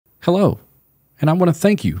Hello, and I want to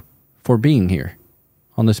thank you for being here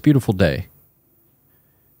on this beautiful day.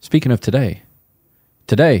 Speaking of today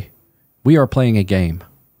we are playing a game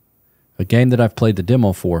that I've played the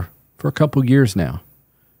demo for a couple years now,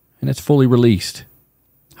 and it's fully released.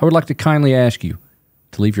 I would like to kindly ask you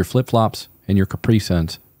to leave your flip-flops and your Capri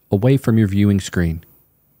Suns away from your viewing screen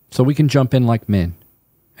so we can jump in like men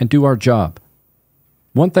and do our job.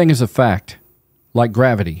 One thing is a fact, like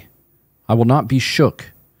gravity, I will not be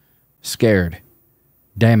shook, scared,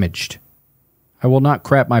 damaged. I will not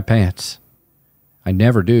crap my pants. I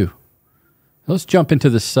never do. Let's jump into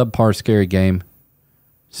this subpar scary game,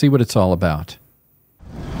 see what it's all about.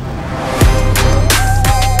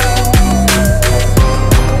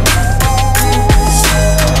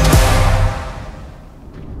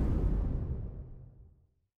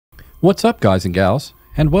 What's up, guys and gals,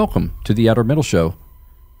 and welcome to the Outer Middle Show.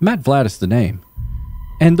 Matt Vlad is the name,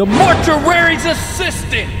 and the Mortuaries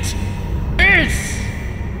Assistant is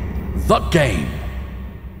the game.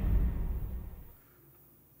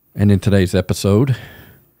 And in today's episode,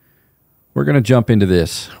 we're going to jump into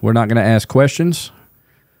this. We're not going to ask questions.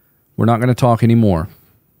 We're not going to talk anymore.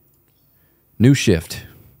 New shift.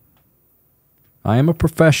 I am a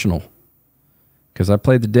professional because I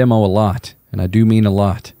played the demo a lot, and I do mean a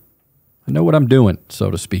lot. I know what I'm doing, so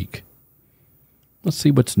to speak. Let's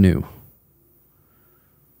see what's new.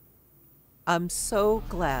 I'm so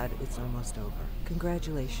glad it's almost over.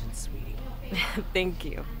 Congratulations, sweetie. Thank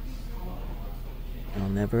you. I'll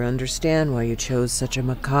never understand why you chose such a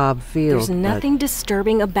macabre field. There's nothing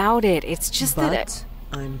disturbing about it. It's just that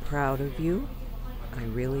I'm proud of you. I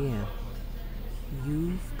really am.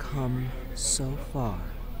 You've come so far.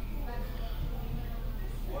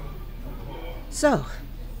 So,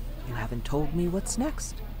 you haven't told me what's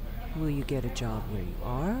next. Will you get a job where you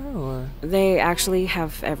are, or...? They actually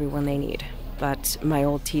have everyone they need. But my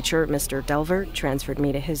old teacher, Mr. Delver, transferred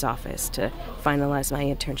me to his office to finalize my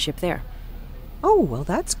internship there. Oh, well,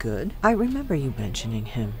 that's good. I remember you mentioning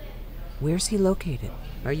him. Where's he located?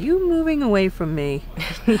 Are you moving away from me?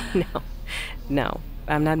 No,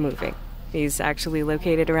 I'm not moving. He's actually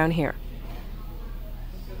located around here.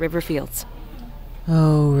 Riverfields.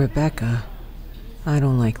 Oh, Rebecca. I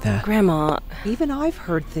don't like that. Grandma... Even I've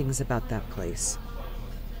heard things about that place.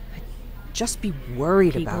 I'd just be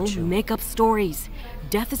worried about you. People make up stories.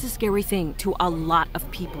 Death is a scary thing to a lot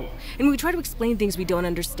of people. And we try to explain things we don't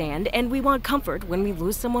understand, and we want comfort when we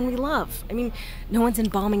lose someone we love. I mean, no one's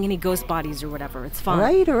embalming any ghost bodies or whatever. It's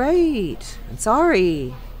fine. All right. I'm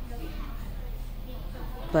sorry.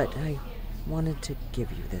 But I wanted to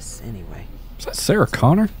give you this anyway. Is that Sarah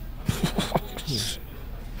Connor?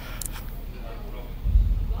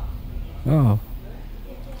 Oh.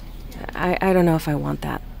 I don't know if I want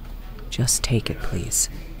that. Just take it, please.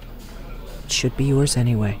 It should be yours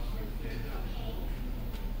anyway.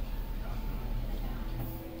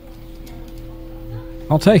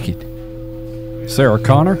 I'll take it. Sarah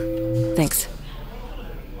Connor? Thanks.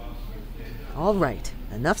 All right.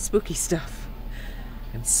 Enough spooky stuff.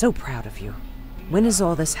 I'm so proud of you. When is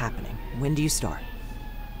all this happening? When do you start?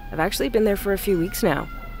 I've actually been there for a few weeks now.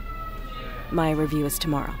 My review is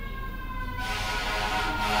tomorrow.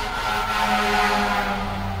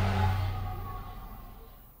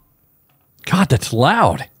 God, that's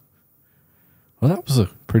loud. Well, that was a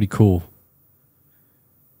pretty cool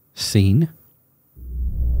scene.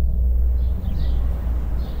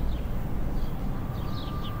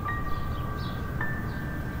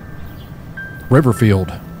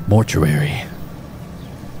 Riverfield Mortuary.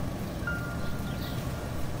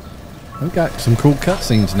 We've got some cool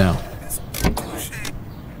cutscenes now.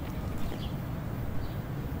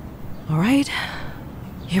 All right,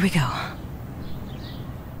 here we go.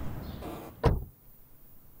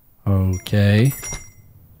 Okay.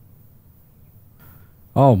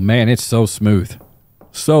 Oh man, it's so smooth.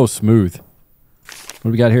 So smooth. What do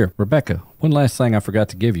we got here? Rebecca, one last thing I forgot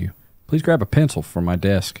to give you. Please grab a pencil from my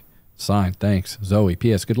desk. Signed, thanks. Zoe,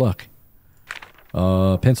 P.S. Good luck.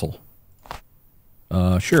 Pencil.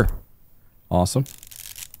 Sure. Awesome.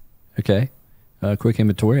 Okay. Quick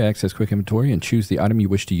inventory. Access quick inventory and choose the item you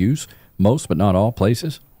wish to use. Most, but not all,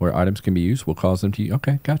 places where items can be used will cause them to use.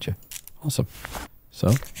 Okay, gotcha. Awesome.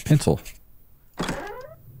 So, pencil.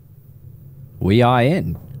 We are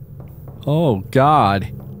in. Oh,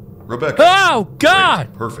 God. Rebecca. Oh, God!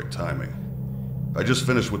 Great. Perfect timing. I just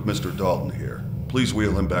finished with Mr. Dalton here. Please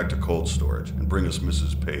wheel him back to cold storage and bring us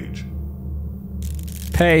Mrs. Page.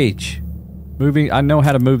 Page. Moving. I know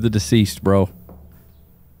how to move the deceased, bro.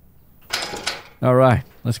 All right,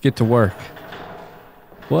 let's get to work.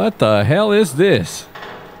 What the hell is this?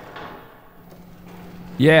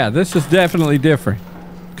 Yeah, this is definitely different.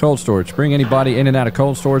 Cold storage. Bring any body in and out of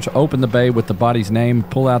cold storage. Open the bay with the body's name.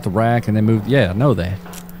 Pull out the rack and then move. Yeah, I know that.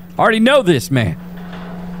 I already know this, man.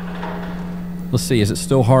 Let's see. Is it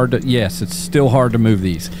still hard to... Yes, it's still hard to move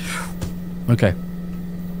these. Okay.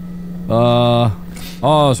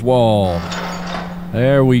 Oswald.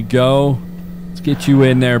 There we go. Let's get you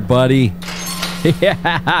in there, buddy.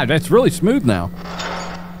 Yeah, that's really smooth now.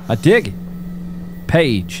 I dig it.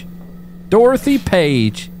 Paige. Dorothy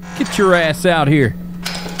Page. Get your ass out here.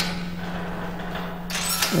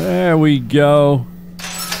 There we go.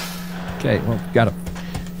 Okay, well, gotta...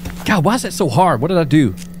 God, why is that so hard? What did I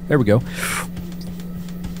do? There we go.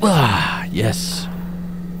 Ah, yes.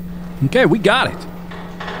 Okay, we got it.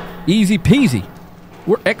 Easy peasy.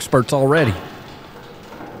 We're experts already.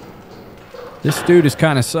 This dude is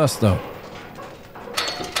kind of sus, though.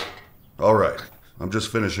 All right. I'm just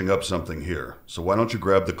finishing up something here, so why don't you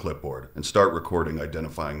grab the clipboard and start recording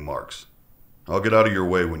identifying marks. I'll get out of your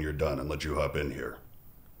way when you're done and let you hop in here.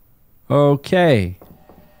 Okay.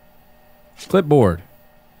 Clipboard.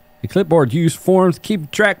 The clipboard used forms to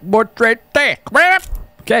keep track of portrait thick.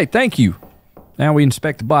 Okay, thank you. Now we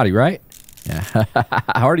inspect the body, right? Yeah.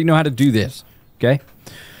 I already know how to do this. Okay.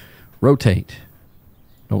 Rotate.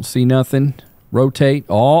 Don't see nothing. Rotate.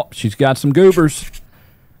 Oh, she's got some goobers.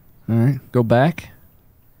 All right, go back.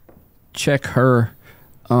 Check her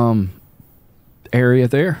area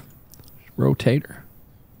there. Rotate her.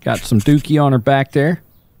 Got some dookie on her back there.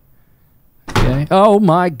 Okay. Oh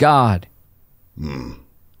my God.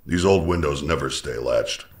 These old windows never stay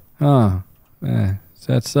latched. Is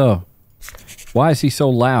that so? Why is he so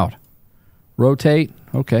loud? Rotate.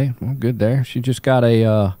 Okay, well, good there. She just got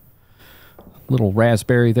a little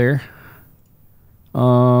raspberry there.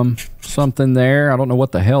 Something there. I don't know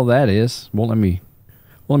what the hell that is. Well, let me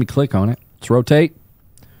click on it. Let's rotate.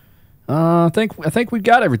 I think we've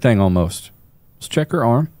got everything almost. Let's check her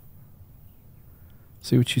arm.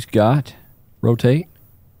 See what she's got. Rotate.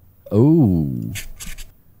 Oh,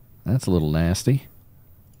 that's a little nasty.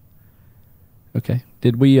 Okay.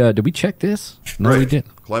 Did we check this? No, we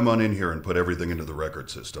didn't. Climb on in here and put everything into the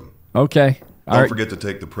record system. Okay. Don't forget to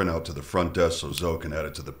take the printout to the front desk so Zoe can add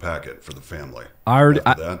it to the packet for the family. After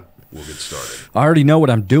that, we'll get started. I already know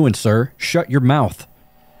what I'm doing, sir. Shut your mouth.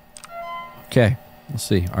 Okay. Let's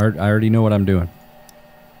see. I already know what I'm doing.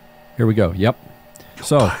 Here we go. Yep.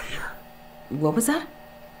 So. What was that?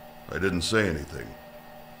 I didn't say anything.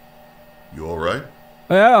 You all right?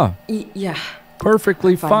 Yeah. Yeah.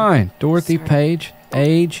 Perfectly fine. Dorothy Page,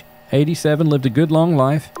 age 87, lived a good long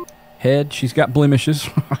life. Head, she's got blemishes.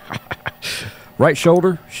 Right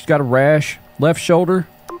shoulder, she's got a rash. Left shoulder,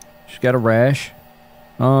 she's got a rash.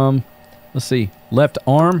 Let's see. Left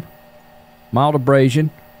arm, mild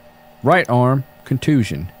abrasion. Right arm,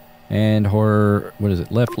 contusion. And her, what is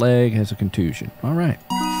it? Left leg has a contusion. All right.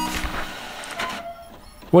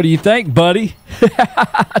 What do you think, buddy?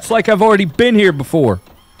 It's like I've already been here before.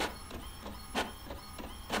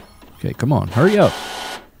 Okay, come on. Hurry up.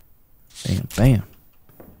 Bam, bam.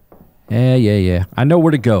 Yeah. I know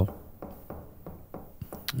where to go.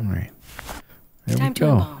 All right. There we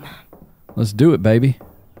go. Let's do it, baby.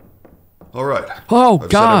 All right. Oh, I've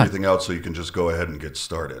God. set everything out so you can just go ahead and get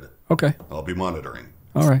started. Okay. I'll be monitoring.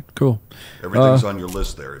 All right, cool. Everything's on your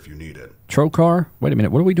list there if you need it. Trocar? Wait a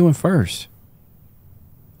minute. What are we doing first?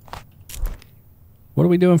 What are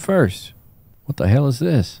we doing first? What the hell is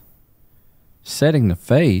this? Setting the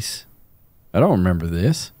face? I don't remember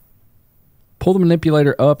this. Pull the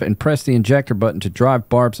manipulator up and press the injector button to drive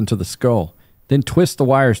barbs into the skull. Then twist the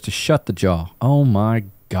wires to shut the jaw. Oh my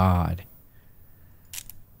God.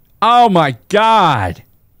 Oh my God.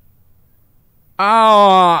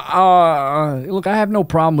 Look, I have no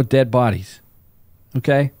problem with dead bodies.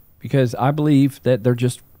 Okay? Because I believe that they're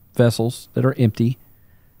just vessels that are empty.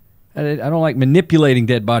 I don't like manipulating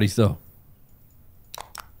dead bodies, though.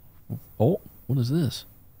 Oh, what is this?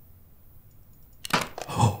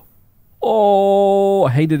 Oh,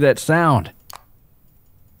 I hated that sound.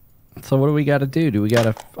 So what do we got to do? Do we got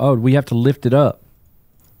to... Oh, we have to lift it up.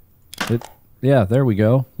 Yeah, there we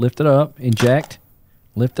go. Lift it up, inject.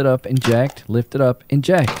 Lift it up, inject. Lift it up,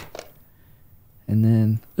 inject. And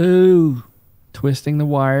then, ooh, twisting the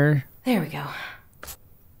wire. There we go.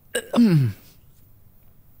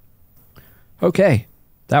 Okay,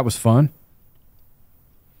 that was fun.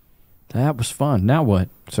 That was fun. Now what,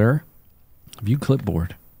 sir? View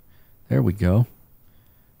clipboard. There we go.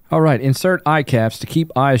 All right, insert eye caps to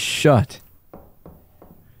keep eyes shut.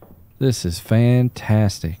 This is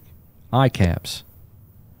fantastic. Eye caps.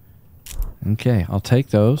 Okay, I'll take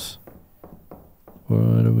those.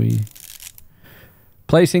 What do we...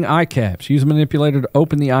 Placing eye caps. Use a manipulator to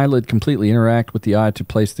open the eyelid completely. Interact with the eye to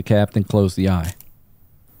place the cap, then close the eye.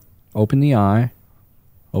 Open the eye.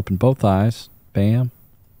 Open both eyes. Bam.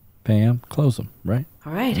 Bam. Close them, right?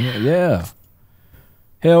 All right. Yeah.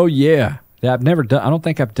 Hell yeah. I've never done, I don't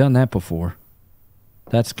think I've done that before.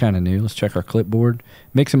 That's kind of new. Let's check our clipboard.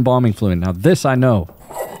 Mix embalming fluid. Now this I know.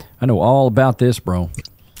 I know all about this, bro.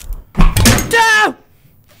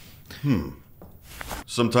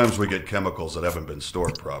 Sometimes we get chemicals that haven't been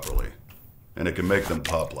stored properly, and it can make them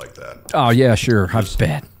pop like that. Oh, yeah, sure. I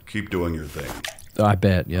bet. Keep doing your thing. I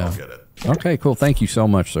bet, yeah. I'll get it. Okay, cool. Thank you so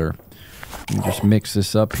much, sir. Let me just mix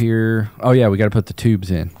this up here. Oh, yeah, we got to put the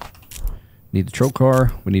tubes in. Need the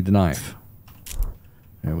trocar. We need the knife.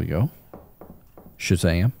 There we go.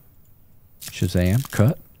 Shazam. Shazam.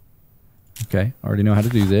 Cut. Okay, already know how to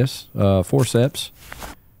do this. Forceps.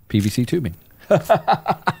 PVC tubing.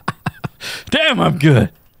 Damn, I'm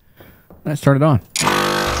good. Let's turn it on.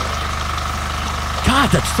 God,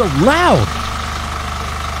 that's so loud.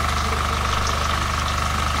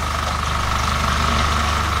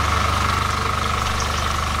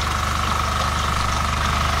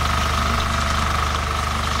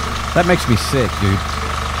 That makes me sick, dude.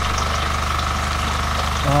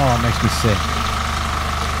 Oh, it makes me sick.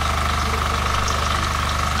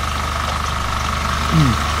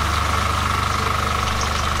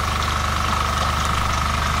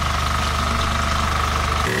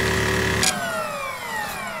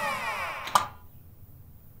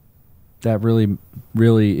 That really,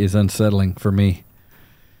 really is unsettling for me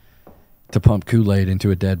to pump Kool-Aid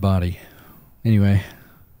into a dead body. Anyway,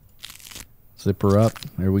 zip her up.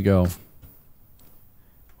 There we go.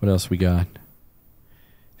 What else we got?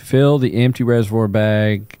 Fill the empty reservoir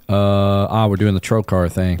bag. We're doing the trocar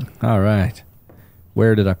thing. All right.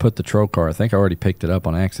 Where did I put the trocar? I think I already picked it up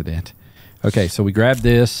on accident. Okay, so we grab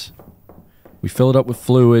this. We fill it up with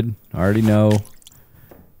fluid. I already know.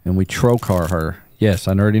 And we trocar her. Yes,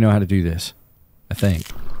 I already know how to do this. I think.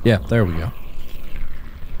 Yeah, there we go.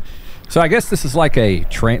 So I guess this is like a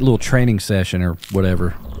little training session or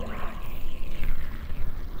whatever.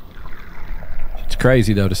 It's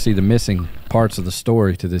crazy, though, to see the missing parts of the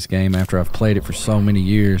story to this game after I've played it for so many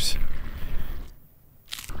years.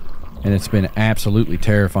 And it's been absolutely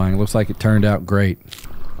terrifying. It looks like it turned out great.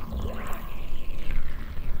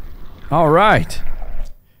 All right.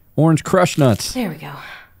 Orange crush nuts. There we go.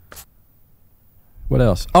 What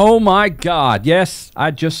else? Oh, my God. Yes,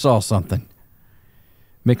 I just saw something.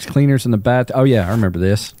 Mixed cleaners in the bath. Oh, yeah, I remember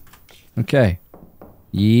this. Okay.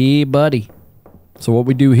 Yeah, buddy. So what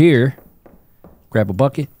we do here, grab a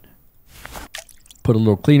bucket, put a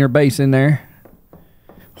little cleaner base in there,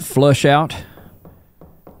 flush out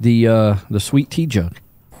the sweet tea jug,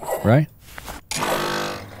 right?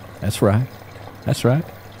 That's right. That's right.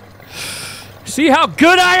 See how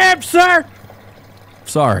good I am, sir?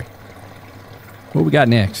 Sorry. What we got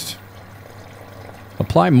next?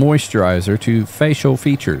 Apply moisturizer to facial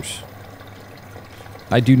features.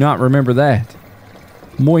 I do not remember that.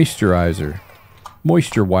 Moisturizer.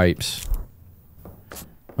 Moisture wipes.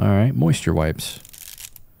 All right, moisture wipes.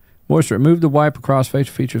 Moisture. Move the wipe across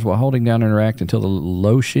facial features while holding down and interact until the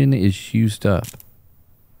lotion is used up.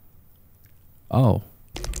 Oh.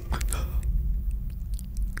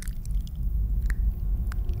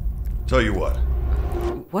 Tell you what.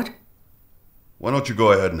 What? Why don't you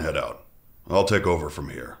go ahead and head out? I'll take over from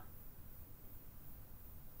here.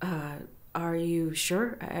 Are you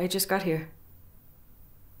sure? I just got here.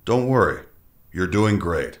 Don't worry. You're doing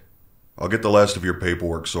great. I'll get the last of your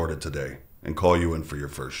paperwork sorted today and call you in for your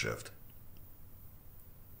first shift.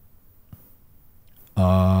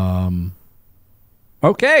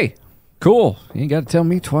 Okay. Cool. You ain't got to tell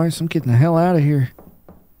me twice. I'm getting the hell out of here.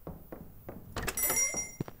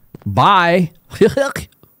 Bye.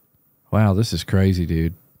 Wow, this is crazy,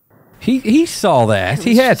 dude. He saw that.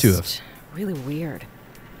 He had to have. Really weird.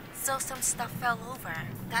 So some stuff fell over.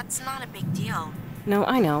 That's not a big deal. No,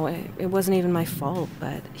 I know. It wasn't even my fault,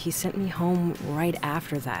 but he sent me home right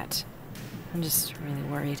after that. I'm just really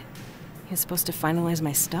worried. He was supposed to finalize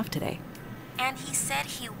my stuff today. And he said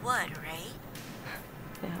he would, right?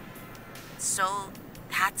 Yeah. So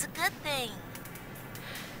that's a good thing.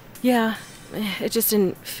 Yeah, it just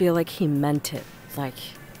didn't feel like he meant it. Like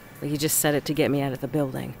he just said it to get me out of the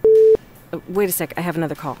building. Wait a sec, I have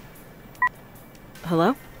another call.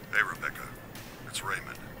 Hello? Hey, Rebecca. It's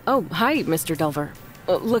Raymond. Oh, hi, Mr. Delver.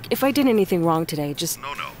 Look, if I did anything wrong today, just...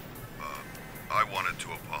 No. I wanted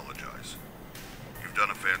to apologize. You've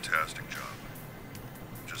done a fantastic job.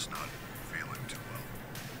 I'm just not feeling too well.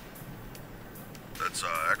 That's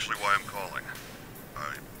actually why I'm calling.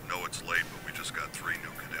 I know it's late, but we just got 3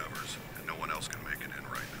 new cadavers, and no one else can make it in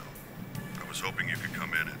right now. I was hoping you could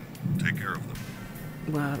come in and take care of them.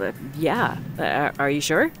 Well, yeah. Are you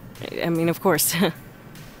sure? I mean, of course.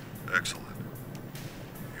 Excellent.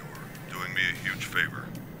 You're doing me a huge favor.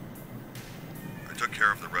 I took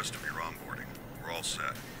care of the rest of your onboarding. We're all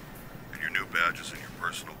set. And your new badge is in your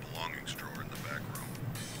personal belongings drawer in the back room.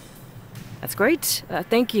 That's great.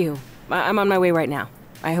 Thank you. I'm on my way right now.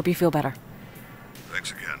 I hope you feel better.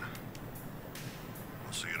 Thanks again.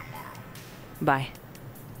 I'll see you tomorrow. Bye.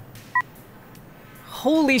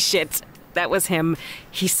 Holy shit. That was him.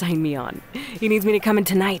 He signed me on. He needs me to come in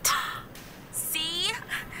tonight. See?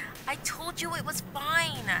 I told you it was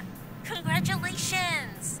fine.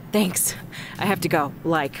 Congratulations. Thanks. I have to go.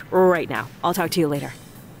 Like, right now. I'll talk to you later.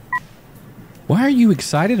 Why are you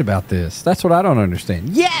excited about this? That's what I don't understand.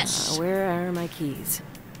 Yes! Where are my keys?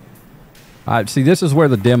 See, this is where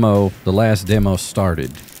the last demo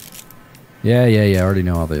started. Yeah, I already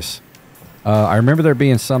know all this. I remember there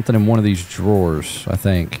being something in one of these drawers, I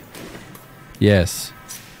think. Yes.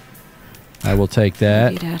 I will take that.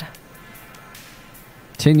 Thank you, Dad.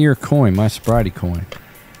 10-year coin, my Spritey coin.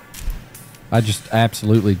 I just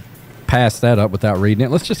absolutely passed that up without reading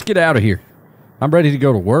it. Let's just get out of here. I'm ready to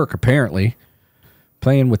go to work, apparently.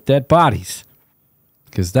 Playing with dead bodies.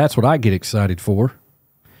 Because that's what I get excited for.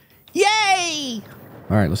 Yay!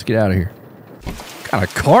 All right, let's get out of here. What kind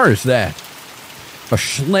of car is that? A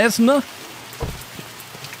Schlesna?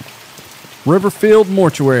 Riverfield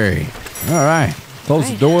Mortuary. All right. Close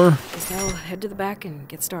the door. Guess I'll head to the back and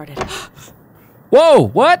get started. Whoa!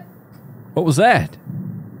 What? What was that?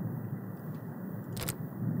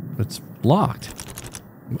 It's locked.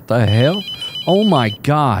 What the hell? Oh my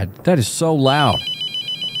god. That is so loud.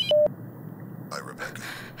 Hi, Rebecca.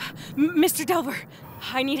 Mr. Delver,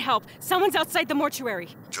 I need help. Someone's outside the mortuary.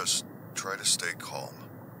 Just try to stay calm.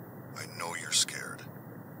 I know you're scared.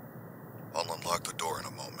 I'll unlock the door in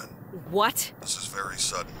a moment. What? This is very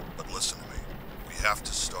sudden, but listen to me. We have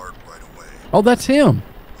to start right away. Oh, that's him.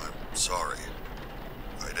 I'm sorry.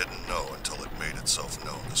 I didn't know until it made itself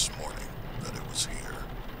known this morning that it was here,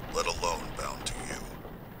 let alone bound to you.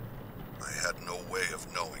 I had no way of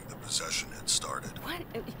knowing the possession had started. What?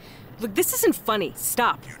 Look, this isn't funny.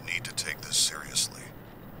 Stop. You need to take this seriously.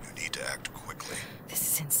 You need to act quickly.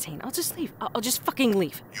 This is insane. I'll just leave. I'll just fucking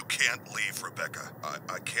leave. You can't leave, Rebecca.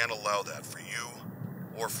 I can't allow that for you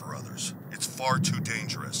or for others. It's far too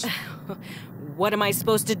dangerous. What am I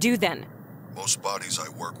supposed to do then? Most bodies I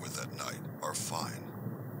work with at night are fine,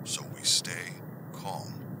 so we stay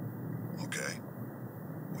calm, okay?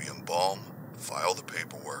 We embalm, file the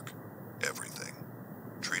paperwork, everything.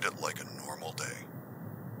 Treat it like a normal day.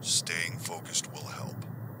 Staying focused will help.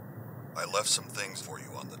 I left some things for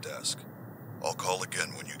you on the desk. I'll call again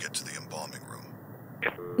when you get to the embalming room.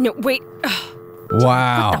 No, wait.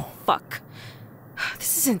 Wow. What the fuck?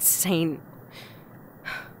 This is insane.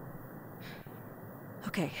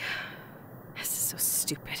 Okay. This is so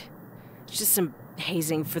stupid. It's just some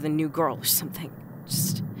hazing for the new girl or something.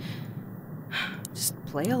 Just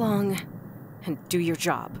play along and do your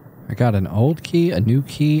job. I got an old key, a new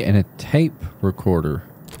key, and a tape recorder.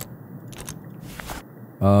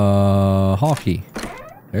 Hockey.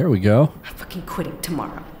 There we go. I'm fucking quitting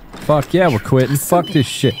tomorrow. Fuck yeah, we're quitting. Fuck this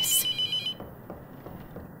shit.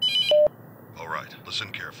 All right,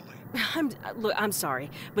 listen carefully. Look, I'm sorry,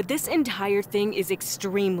 but this entire thing is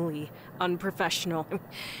extremely unprofessional.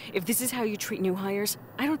 If this is how you treat new hires,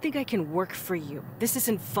 I don't think I can work for you. This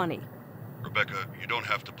isn't funny. Rebecca, you don't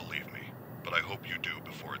have to believe me, but I hope you do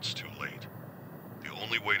before it's too late. The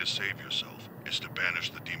only way to save yourself is to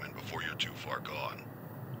banish the demon before you're too far gone.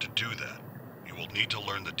 To do that, you will need to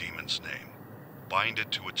learn the demon's name, bind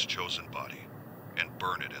it to its chosen body, and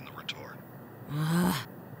burn it in the retort.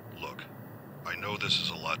 Look, I know this is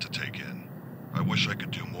a lot to take in. I wish I could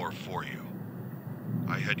do more for you.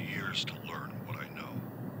 I had years to learn what I know.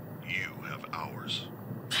 You have hours.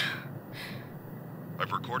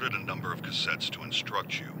 I've recorded a number of cassettes to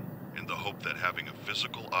instruct you, in the hope that having a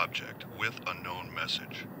physical object with a known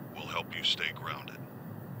message will help you stay grounded.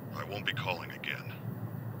 I won't be calling again.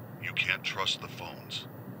 You can't trust the phones.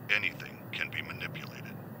 Anything can be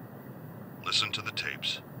manipulated. Listen to the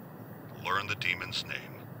tapes. Learn the demon's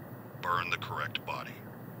name. Burn the correct body.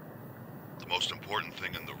 The most important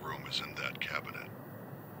thing in the room is in that cabinet.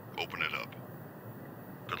 Open it up.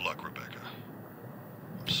 Good luck, Rebecca.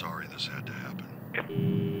 I'm sorry this had to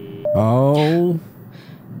happen. Oh.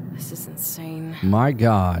 This is insane. My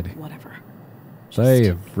God. Whatever. They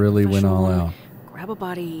have really went all out. Grab a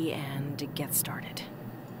body and get started.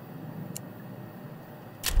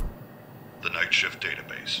 The night shift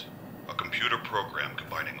database. A computer program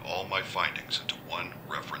combining all my findings into one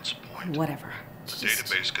reference point. Whatever. The Just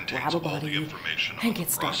database contains grab a all the body information and on the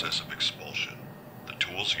get started. process of expulsion, the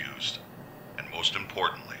tools used, and most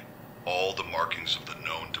importantly, all the markings of the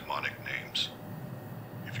known demonic names.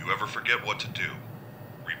 If you ever forget what to do,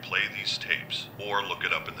 replay these tapes or look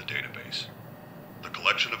it up in the database. The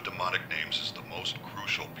collection of demonic names is the most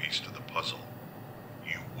crucial piece to the puzzle.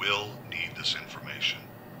 You will need this information.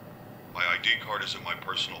 My ID card is in my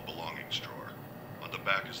personal belongings drawer. On the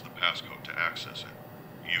back is the passcode to access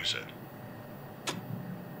it. Use it.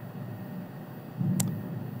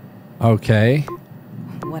 Okay.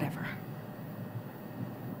 Whatever.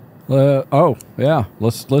 Oh, yeah.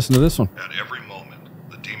 Let's listen to this one. At every moment,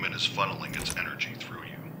 the demon is funneling its energy through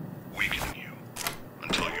you, weakening you,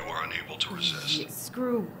 until you are unable to resist. Yeah,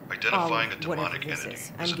 screw Identifying a whatever demonic this entity is.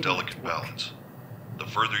 is I'm a getting delicate to work. balance. The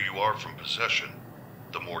further you are from possession,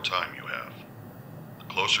 the more time you have. The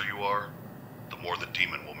closer you are, the more the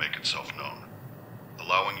demon will make itself known,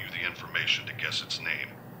 allowing you the information to guess its name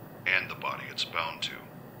and the body it's bound to.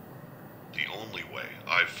 The only way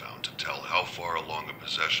I've found to tell how far along a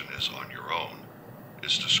possession is on your own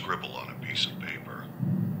is to scribble on a piece of paper.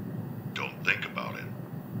 Don't think about it.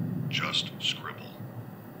 Just scribble.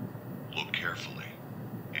 Look carefully.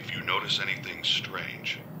 If you notice anything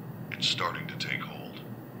strange, it's starting to take hold.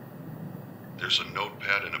 There's a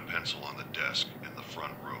notepad and a pencil on the desk in the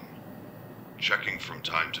front room. Checking from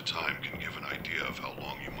time to time can give an idea of how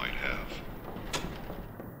long you might have.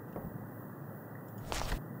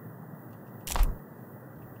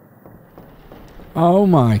 Oh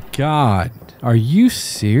my God. Are you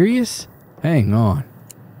serious? Hang on.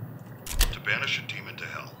 To banish a demon to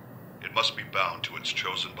hell, it must be bound to its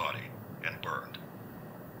chosen body and burned.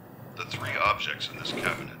 The three objects in this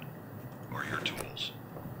cabinet are your tools.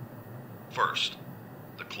 First,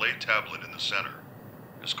 the clay tablet in the center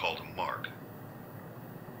is called a mark.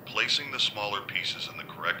 Placing the smaller pieces in the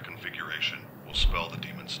correct configuration will spell the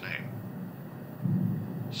demon's name.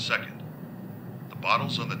 Second, the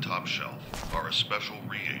bottles on the top shelf are a special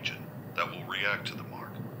reagent that will react to the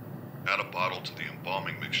mark. Add a bottle to the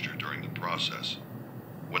embalming mixture during the process.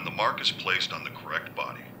 When the mark is placed on the correct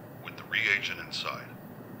body with the reagent inside,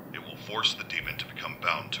 it will force the demon to become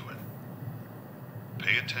bound to it.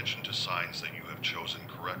 Pay attention to signs that you have chosen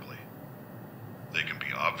correctly. They can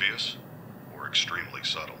be obvious or extremely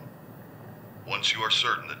subtle. Once you are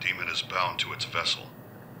certain the demon is bound to its vessel,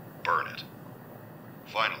 burn it.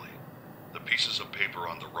 Finally, the pieces of paper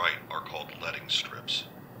on the right are called letting strips.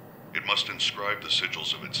 It must inscribe the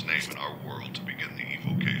sigils of its name in our world to begin the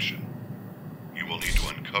evocation. You will need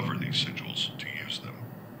to uncover these sigils to use them.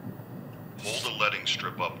 Hold a letting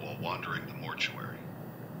strip up while wandering the mortuary.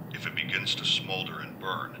 If it begins to smolder and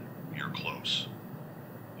burn, you're close.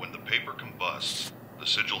 When the paper combusts, the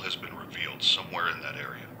sigil has been revealed somewhere in that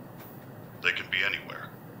area. They can be anywhere,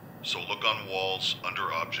 so look on walls,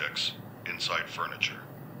 under objects, inside furniture,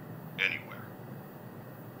 anywhere.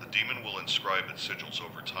 The demon will inscribe its sigils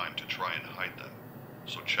over time to try and hide them,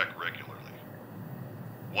 so check regularly.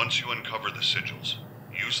 Once you uncover the sigils,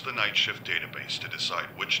 use the night shift database to decide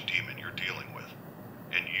which demon you're dealing with,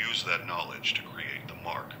 and use that knowledge to create the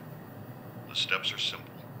mark. The steps are simple.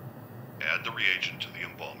 Add the reagent to the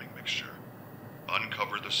embalming mixture,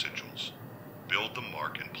 uncover the sigils, build the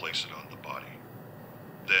mark and place it on the body.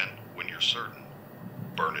 Then, when you're certain,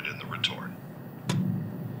 burn it in the retort.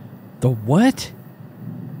 The what?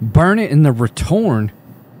 Burn it in the return?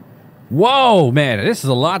 Whoa, man, this is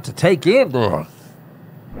a lot to take in, bro.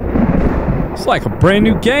 It's like a brand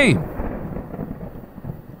new game.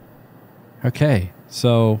 Okay,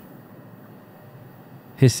 so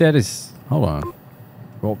his set is... Hold on.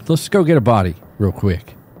 Well, let's go get a body real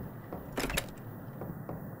quick.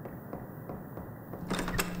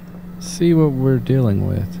 See what we're dealing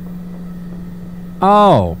with.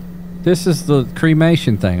 Oh, this is the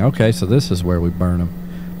cremation thing. Okay, so this is where we burn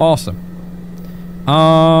them. Awesome.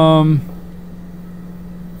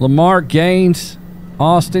 Lamar Gaines,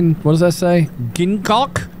 Austin, what does that say?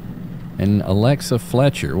 Gincock and Alexa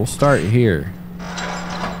Fletcher. We'll start here.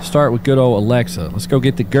 Start with good old Alexa. Let's go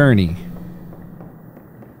get the gurney.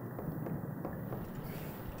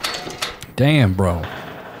 Damn, bro.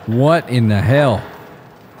 What in the hell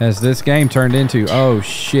has this game turned into? Oh,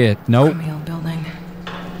 shit. Nope. Romeo building.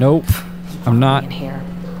 Nope. I'm not. In here.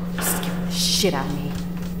 Scare the shit out of me.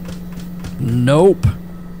 Nope.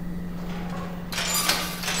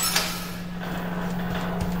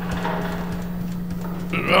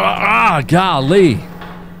 Ah, golly.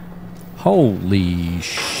 Holy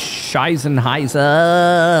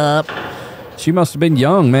Scheisenheiser. She must have been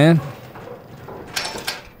young, man.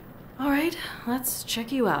 All right, let's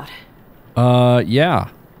check you out. Yeah.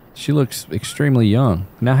 She looks extremely young.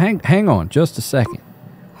 Now, hang on just a second.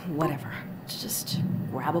 Whatever. Just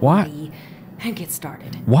grab a What? body and get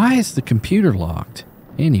started. Why is the computer locked?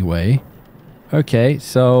 Anyway. Okay,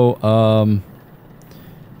 so,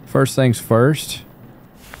 first things first.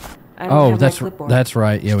 I don't have my that's clipboard. that's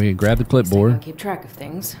right. Yeah, we can grab the So I can clipboard. keep track of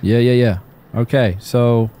things. Yeah. Okay,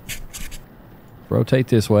 so rotate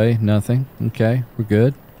this way. Nothing. Okay, we're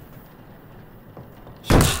good.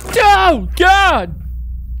 Oh, God!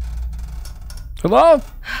 Hello?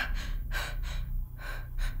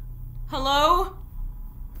 Hello?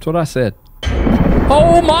 That's what I said.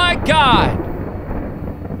 Oh, my God!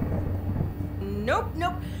 Nope.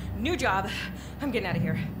 New job. I'm getting out of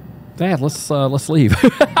here. Dad, let's leave.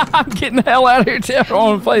 I'm getting the hell out of here, too. I don't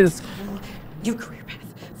want to play this. New career path.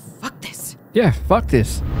 Fuck this. Yeah, fuck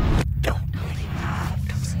this.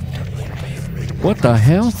 What the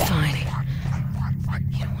hell? Fine.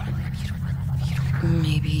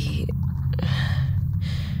 Maybe...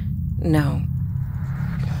 No.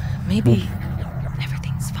 Maybe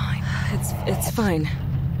everything's fine. It's fine.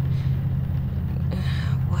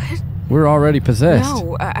 What? We're already possessed.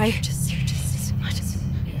 No, I'm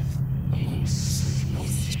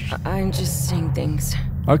just seeing things.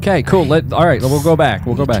 Okay, cool. All right, we'll go back.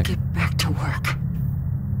 We'll go back. Get back to work.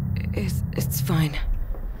 It's fine.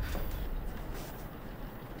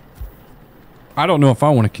 I don't know if I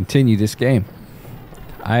want to continue this game.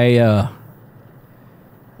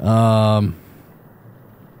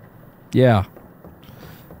 Yeah.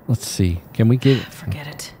 Let's see. Can we get it? Forget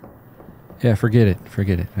it. Yeah, forget it.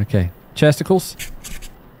 Okay. Chesticles?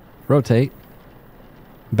 Rotate.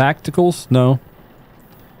 Bacticles? No.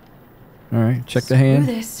 All right, check the Screw hand.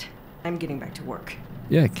 this. I'm getting back to work.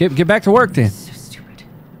 Yeah, get back to work then. So stupid.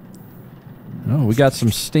 Oh, we got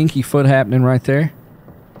some stinky foot happening right there.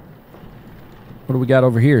 What do we got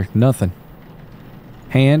over here? Nothing.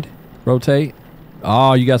 Hand. Rotate.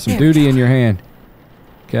 Oh, you got some duty in your hand.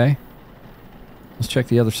 Okay. Let's check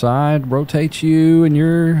the other side. Rotate you, and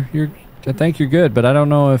you're. I think you're good, but I don't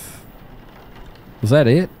know if. Was that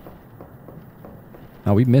it?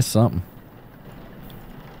 Oh, we missed something.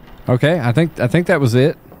 Okay, I think that was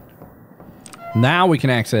it. Now we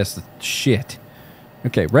can access the shit.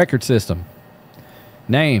 Okay, record system.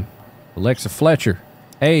 Name: Alexa Fletcher.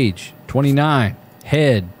 Age: 29.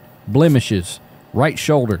 Head: blemishes. Right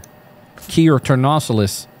shoulder: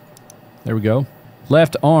 keratoconus. There we go.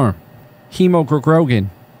 Left arm: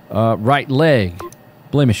 hemoglobin. Right leg: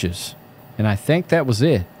 blemishes. And I think that was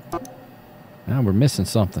it. Now we're missing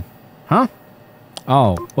something. Huh?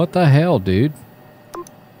 Oh, what the hell, dude?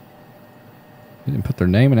 They didn't put their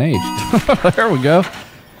name and age. There we go.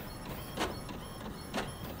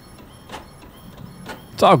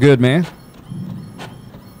 It's all good, man.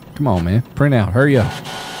 Come on, man. Print out. Hurry up.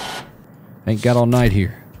 Ain't got all night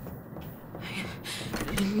here.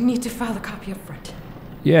 You need to file a copy up front.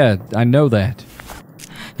 Yeah, I know that.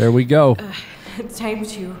 There we go. Time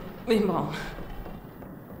to embalm.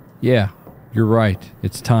 Yeah, you're right.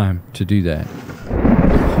 It's time to do that.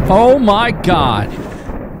 Oh my God.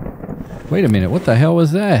 Wait a minute. What the hell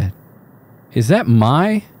was that? Is that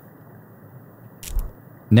my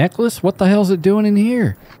necklace? What the hell is it doing in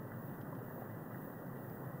here?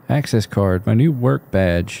 Access card. My new work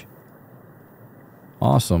badge.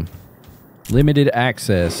 Awesome. Limited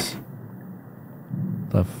access.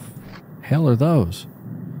 The hell are those?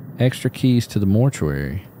 Extra keys to the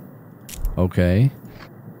mortuary. Okay.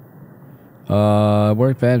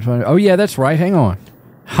 Work badge. Oh, yeah, that's right. Hang on.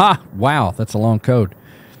 Ha! Wow, that's a long code.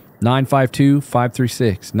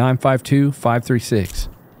 952-536. 952-536.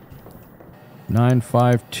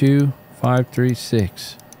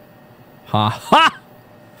 952-536. Ha ha!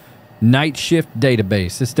 Night Shift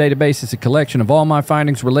Database. This database is a collection of all my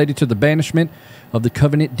findings related to the banishment of the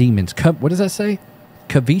Covenant demons. What does that say?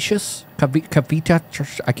 Cavicius?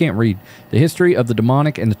 Cavita? I can't read. The history of the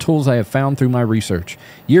demonic and the tools I have found through my research.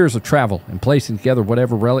 Years of travel and placing together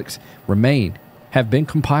whatever relics remain have been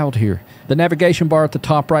compiled here. The navigation bar at the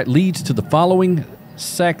top right leads to the following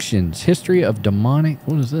sections. History of demonic...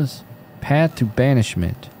 What is this? Path to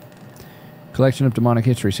banishment. Collection of demonic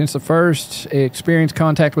history. Since the first experienced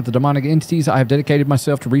contact with the demonic entities, I have dedicated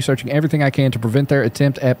myself to researching everything I can to prevent their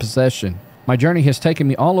attempt at possession. My journey has taken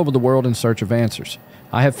me all over the world in search of answers.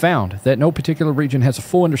 I have found that no particular region has a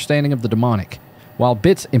full understanding of the demonic, while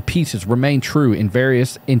bits and pieces remain true in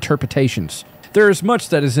various interpretations. There is much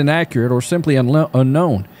that is inaccurate or simply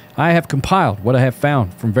unknown. I have compiled what I have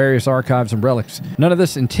found from various archives and relics. None of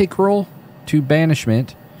this integral to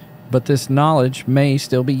banishment, but this knowledge may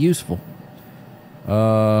still be useful.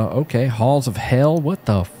 Okay, Halls of Hell. What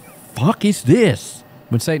the fuck is this?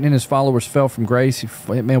 When Satan and his followers fell from grace,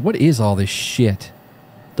 man, what is all this shit?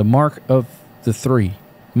 The mark of the three.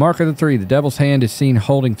 Mark of the three. The devil's hand is seen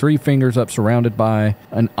holding 3 fingers up, surrounded by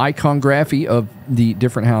an iconography of the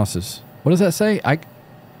different houses. What does that say?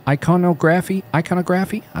 Iconography?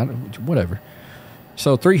 Iconography? Whatever.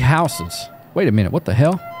 So 3 houses. Wait a minute. What the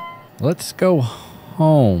hell? Let's go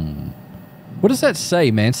home. What does that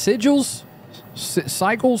say, man? Sigils?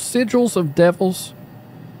 Cycles? Sigils of devils?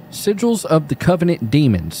 Sigils of the covenant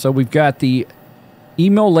demons. So we've got the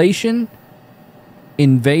immolation,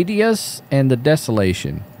 Invadius, and the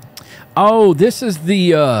desolation. Oh, this is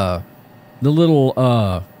the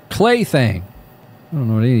little clay thing. I don't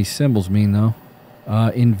know what any of these symbols mean though.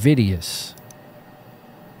 Invidious.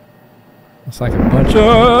 It's like a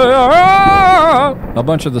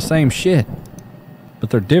bunch of the same shit. But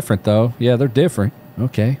they're different though. Yeah, they're different.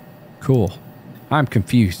 Okay. Cool. I'm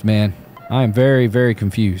confused, man. I am very, very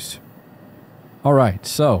confused. Alright,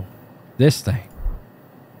 so this thing.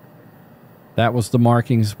 That was the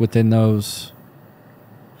markings within those.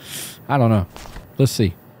 I don't know. Let's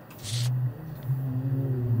see.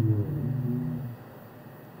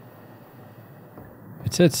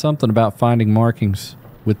 It said something about finding markings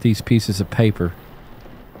with these pieces of paper.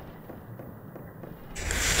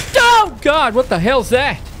 Oh, God! What the hell's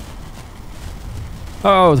that?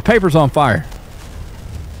 Oh, the paper's on fire.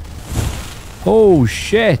 Oh,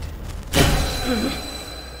 shit.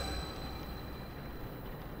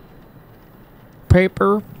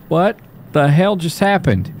 Paper? What the hell just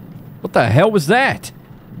happened? What the hell was that?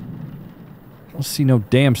 I don't see no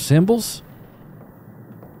damn symbols.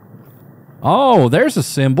 Oh, there's a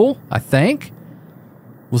symbol, I think.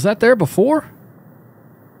 Was that there before?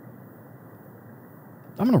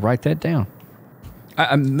 I'm going to write that down.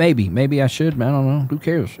 Maybe I should. I don't know. Who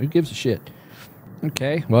cares? Who gives a shit?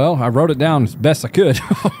 Okay, well, I wrote it down as best I could.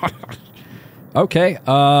 Okay,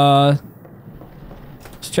 let's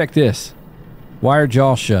check this. Wire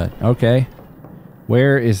jaw shut. Okay.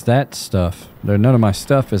 Where is that stuff? None of my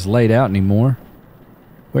stuff is laid out anymore.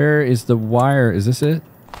 Where is the wire? Is this it?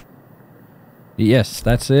 Yes,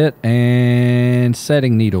 that's it. And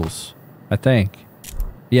setting needles, I think.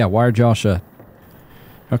 Yeah, wire jaw shut.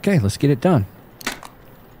 Okay, let's get it done.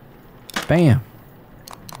 Bam.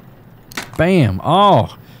 Bam.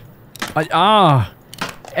 Oh. That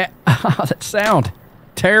sound.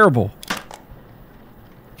 Terrible.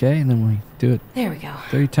 Okay, and then we do it. There we go.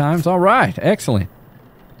 3 times. All right. Excellent.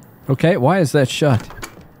 Okay, why is that shut?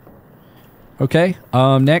 Okay,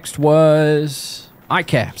 next was eye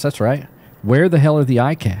caps. That's right. Where the hell are the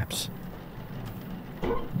eye caps?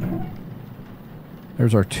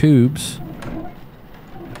 There's our tubes.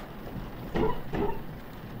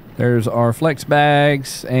 There's our flex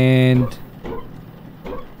bags and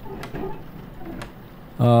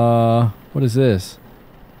what is this?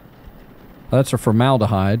 Oh, that's our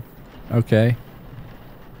formaldehyde. Okay.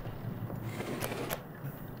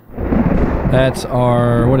 That's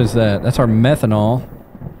our, what is that? That's our methanol.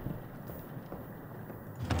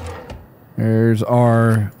 There's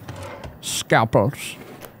our scalpels.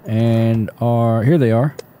 And our, here they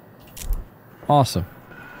are. Awesome.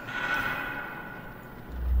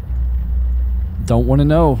 Don't want to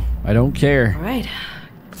know. I don't care. All right.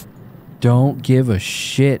 Don't give a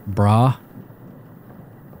shit, brah.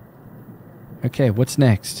 Okay, what's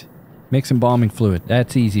next? Mix embalming fluid.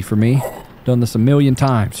 That's easy for me. Done this a million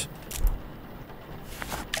times.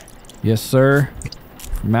 Yes, sir.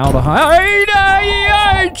 Formaldehyde.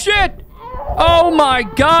 Hey, shit! Oh my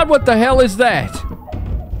God, what the hell is that?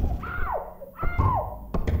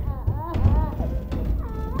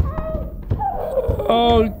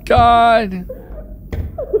 Oh God.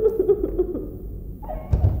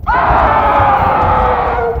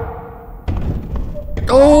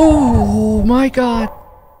 Oh my God.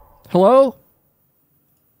 Hello?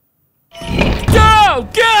 Oh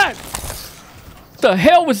God! What the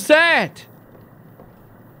hell was that?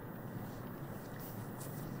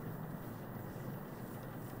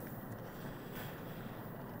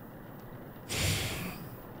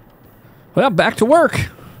 Well, back to work.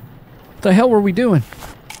 What the hell were we doing?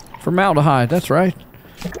 Formaldehyde, that's right.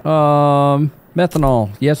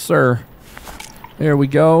 Methanol, yes sir. There we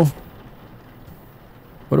go.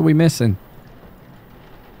 What are we missing?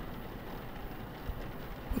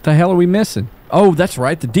 What the hell are we missing? Oh, that's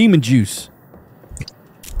right, the demon juice.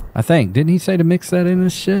 I think. Didn't he say to mix that in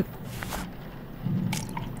this shit?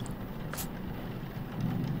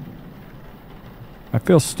 I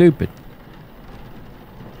feel stupid.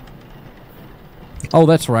 Oh,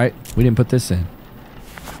 that's right. We didn't put this in.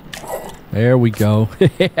 There we go.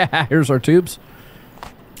 Here's our tubes.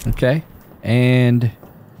 Okay. And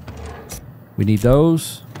We need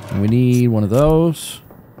those. And we need one of those.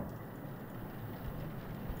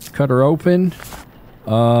 Cut her open.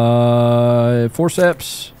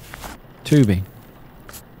 Forceps. Tubing.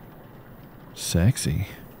 Sexy.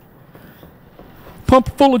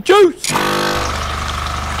 Pump full of juice.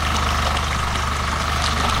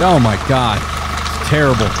 Oh my God. It's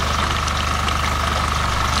terrible.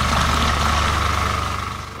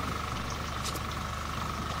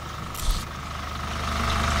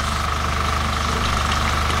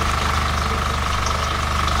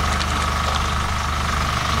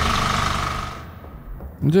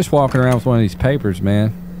 I'm just walking around with one of these papers,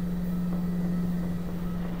 man.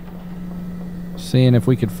 Seeing if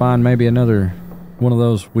we could find maybe another one of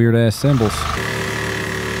those weird-ass symbols.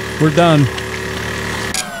 We're done.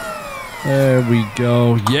 There we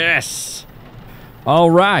go. Yes!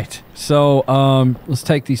 All right. So, let's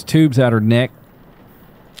take these tubes out her neck.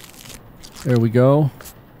 There we go.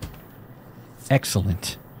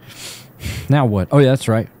 Excellent. Now what? Oh, yeah, that's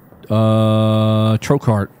right.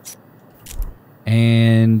 Trocart.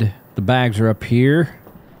 And the bags are up here.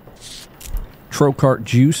 Trocart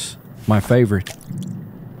juice, my favorite.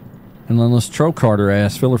 And then let's Trocart her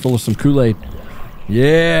ass. Fill her full of some Kool-Aid.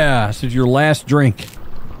 Yeah, this is your last drink.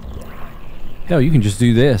 Hell, you can just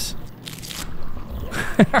do this.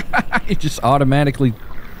 It just automatically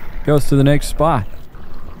goes to the next spot.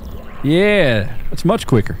 Yeah, it's much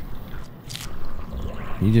quicker.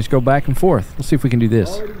 You just go back and forth. Let's see if we can do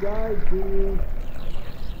this.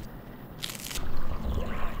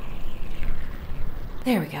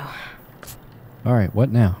 There we go. All right, what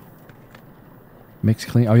now? Mix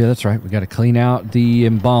clean. Oh, yeah, that's right. We got to clean out the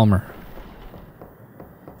embalmer.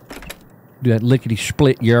 Do that lickety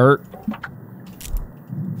split yurt.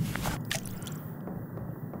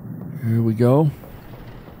 Here we go.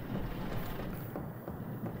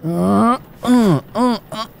 Oh,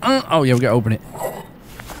 yeah, we got to open it.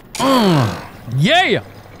 Yeah!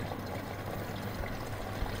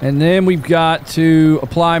 And then we've got to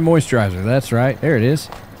apply moisturizer. That's right. There it is.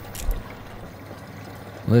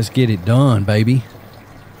 Let's get it done, baby.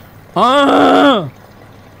 Sorry.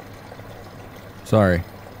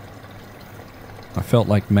 I felt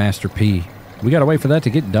like Master P. We got to wait for that to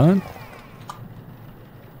get done?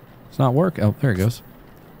 It's not working. Oh, there it goes.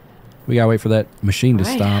 We got to wait for that machine to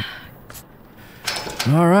stop.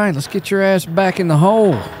 All right, let's get your ass back in the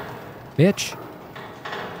hole, bitch.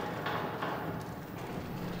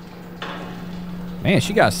 Man,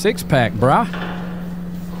 she got a six-pack, brah.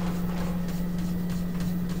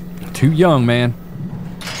 Too young, man.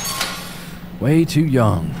 Way too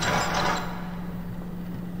young.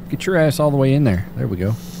 Get your ass all the way in there. There we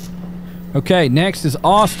go. Okay, next is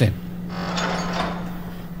Austin.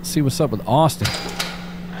 Let's see what's up with Austin.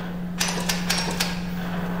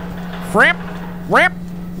 Frip, rip,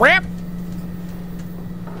 rip.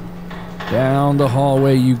 Down the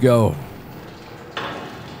hallway you go.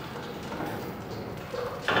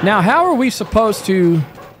 Now, how are we supposed to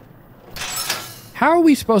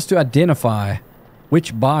identify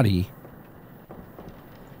which body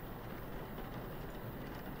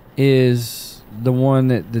is the one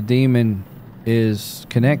that the demon is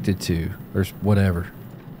connected to, or whatever?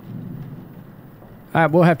 All right,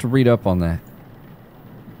 we'll have to read up on that.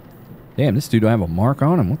 Damn, this dude don't have a mark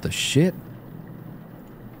on him. What the shit?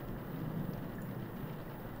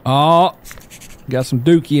 Oh, got some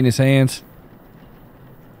dookie in his hands.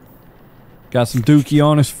 Got some dookie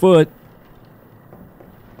on his foot.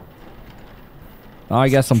 Oh, he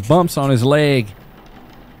got some bumps on his leg.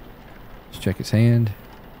 Let's check his hand.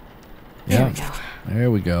 Yeah,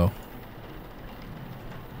 there we go.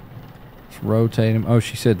 Let's rotate him. Oh,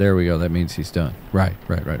 she said there we go. That means he's done. Right.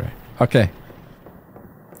 Okay.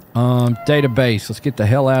 Database. Let's get the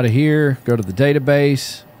hell out of here. Go to the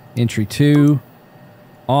database. Entry 2.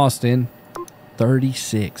 Austin.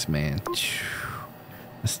 36, man.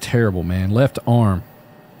 That's terrible, man. Left arm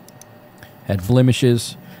had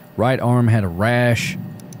blemishes. Right arm had a rash.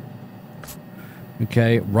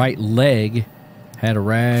 Okay. Right leg had a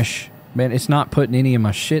rash. Man, it's not putting any of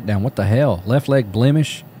my shit down. What the hell? Left leg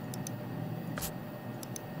blemish?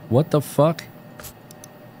 What the fuck?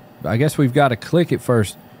 I guess we've got to click it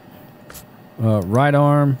first. Right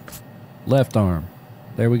arm. Left arm.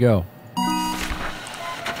 There we go.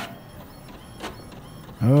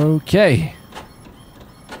 Okay.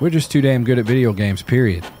 We're just too damn good at video games,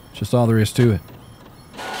 period. Just all there is to it.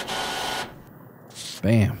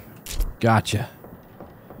 Bam. Gotcha.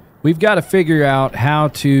 We've got to figure out how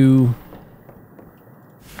to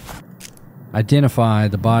identify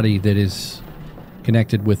the body that is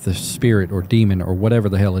connected with the spirit or demon or whatever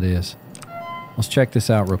the hell it is. Let's check this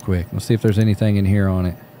out real quick. Let's see if there's anything in here on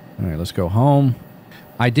it. All right, let's go home.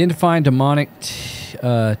 Identifying demonic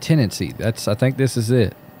tendency. I think this is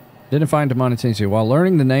it. Identifying demonic tendency. While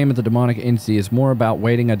learning the name of the demonic entity is more about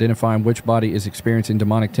waiting, identifying which body is experiencing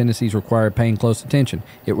demonic tendencies requires paying close attention.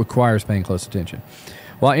 It requires paying close attention.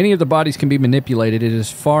 While any of the bodies can be manipulated, it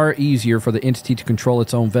is far easier for the entity to control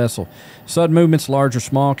its own vessel. Sudden movements, large or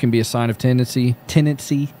small, can be a sign of tendency.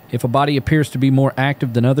 If a body appears to be more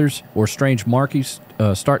active than others, or strange markings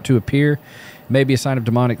start to appear, it may be a sign of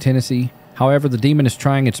demonic tendency. However, the demon is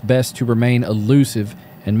trying its best to remain elusive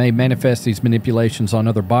and may manifest these manipulations on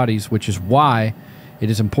other bodies, which is why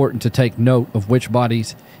it is important to take note of which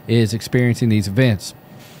bodies is experiencing these events.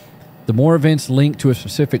 The more events linked to a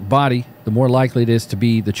specific body, the more likely it is to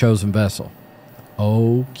be the chosen vessel.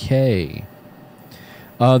 Okay.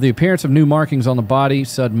 The appearance of new markings on the body,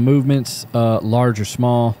 sudden movements, large or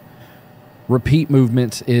small. Repeat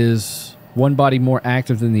movements is one body more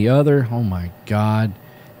active than the other. Oh my God.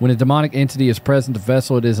 When a demonic entity is present, the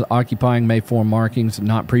vessel it is occupying may form markings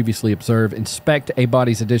not previously observed. Inspect a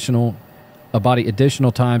body additional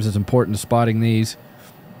times is important to spotting these.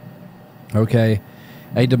 Okay.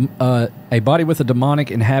 A body with a demonic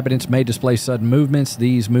inhabitants may display sudden movements.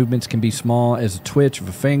 These movements can be small as a twitch of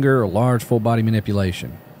a finger or large full body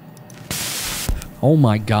manipulation. Oh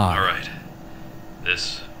my God. All right.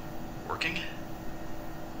 This working?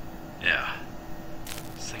 Yeah.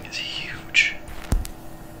 This thing is huge.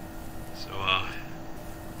 So, I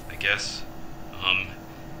guess,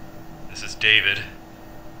 this is David.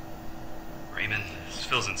 Raymond, this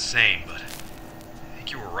feels insane, but I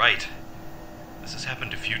think you were right. This has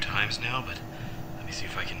happened a few times now, but let me see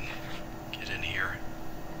if I can get in here.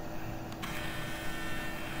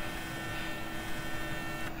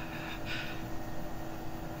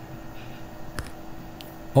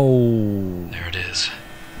 Oh. There it is.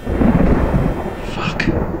 Fuck.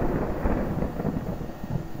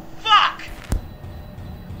 Fuck!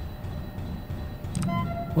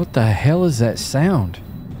 What the hell is that sound?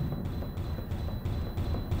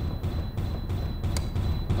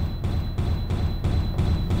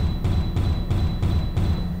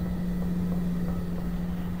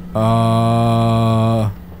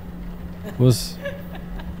 Was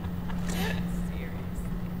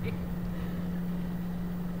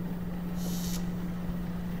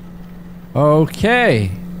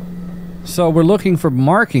okay. So we're looking for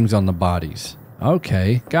markings on the bodies.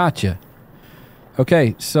 Okay, gotcha.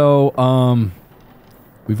 Okay, so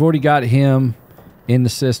we've already got him in the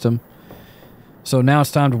system. So now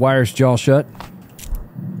it's time to wire his jaw shut.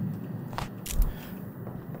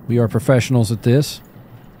 We are professionals at this.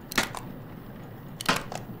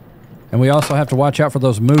 And we also have to watch out for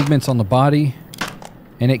those movements on the body.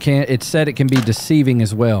 And it said it can be deceiving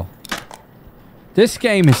as well. This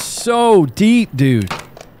game is so deep, dude.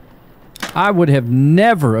 I would have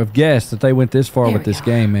never have guessed that they went this far with this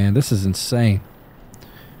game, man. This is insane.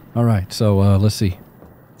 All right, so let's see.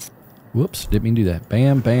 Whoops, didn't mean to do that.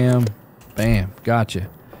 Bam, bam, bam. Gotcha.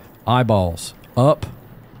 Eyeballs. Up,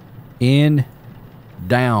 in,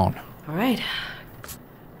 down. All right.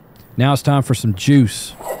 Now it's time for some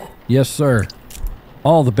juice. Yes, sir.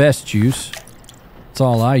 All the best juice. That's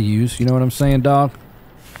all I use. You know what I'm saying, dog?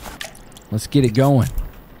 Let's get it going.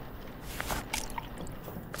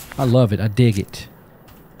 I love it. I dig it.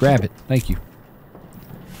 Grab it. Thank you.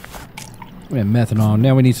 We have methanol.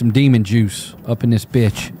 Now we need some demon juice up in this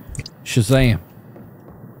bitch. Shazam.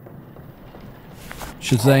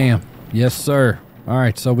 Shazam. Yes, sir. All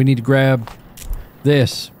right, so we need to grab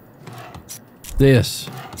this. This.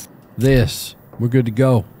 We're good to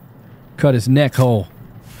go. Cut his neck hole.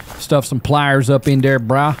 Stuff some pliers up in there,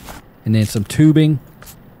 brah. And then some tubing.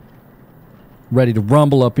 Ready to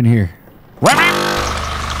rumble up in here.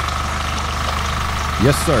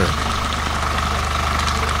 Yes, sir.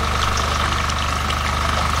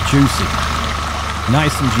 Juicy.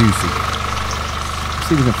 Nice and juicy. Let's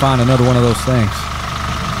see if we can find another one of those things.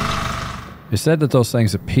 It said that those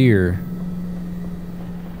things appear.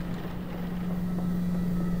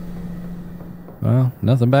 Well,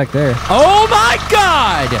 nothing back there. Oh my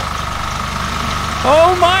God!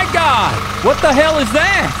 Oh my God! What the hell is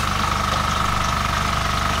that?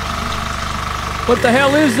 What the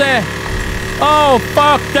hell is that? Oh,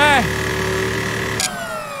 fuck that.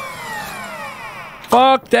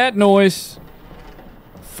 Fuck that noise.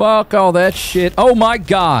 Fuck all that shit. Oh my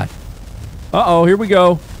God. Uh-oh, here we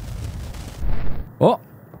go. Oh.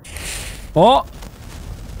 Oh.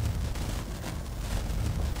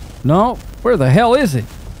 No. Where the hell is it?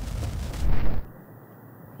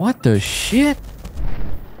 What the shit?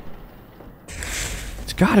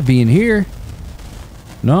 It's gotta be in here.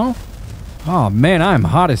 No? Oh man, I'm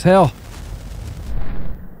hot as hell.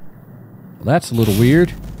 Well, that's a little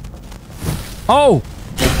weird. Oh!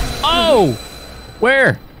 Oh!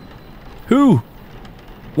 Where? Who?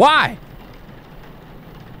 Why?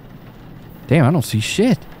 Damn, I don't see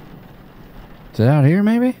shit. Is it out here,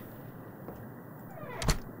 maybe?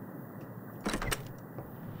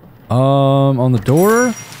 On the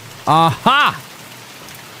door? Aha!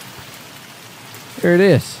 There it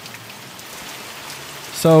is.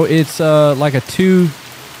 So it's like a 2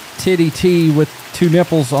 titty T with 2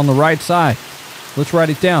 nipples on the right side. Let's write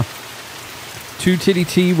it down. 2 titty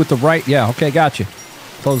T with the right. Yeah, okay, gotcha.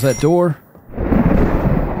 Close that door.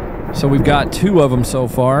 So we've got 2 of them so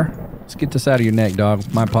far. Let's get this out of your neck, dog.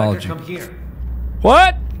 My apology. Come here.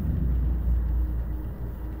 What?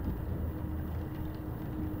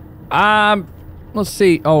 Let's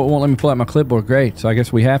see. Oh, it won't let me pull out my clipboard. Great. So I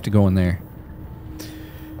guess we have to go in there.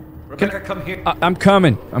 Rebecca, come here. I'm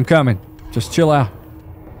coming. I'm coming. Just chill out.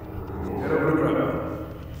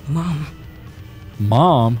 Mom.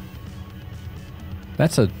 Mom?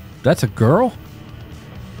 That's a girl?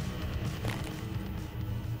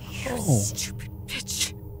 You stupid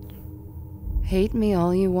bitch. Hate me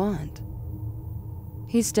all you want.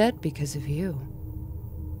 He's dead because of you.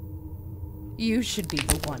 You should be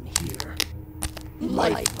the one here.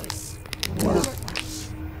 Lifeless.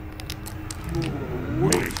 Worthless.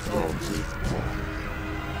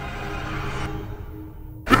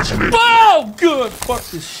 Oh, good! Fuck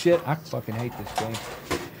this shit. I fucking hate this game.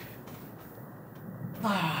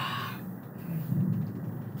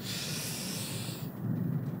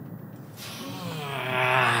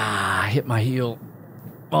 I hit my heel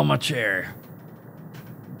on my chair.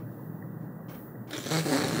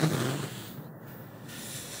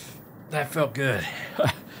 That felt good.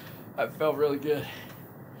 That felt really good.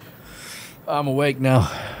 I'm awake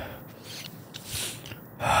now.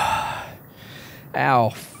 Ow.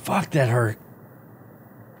 Fuck, that hurt.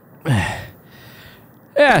 Yeah,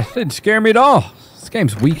 it didn't scare me at all. This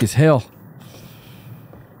game's weak as hell.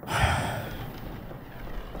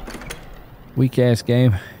 Weak-ass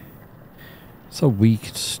game. So weak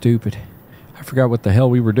and stupid. I forgot what the hell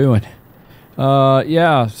we were doing.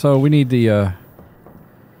 Yeah, so we need the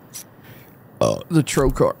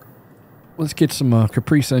trocar. Let's get some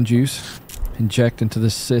Capri Sun juice. Inject into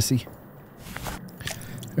this sissy.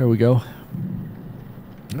 There we go.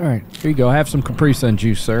 Alright, here you go. Have some Capri Sun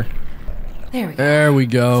juice, sir. There we go. There we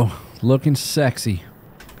go. Looking sexy.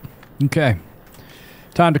 Okay.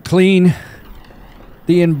 Time to clean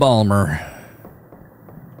the embalmer.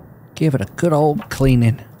 Give it a good old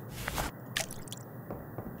cleaning.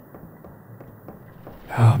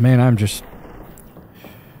 Oh, man,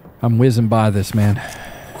 I'm whizzing by this, man.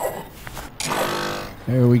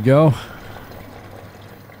 There we go.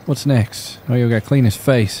 What's next? Oh, you gotta clean his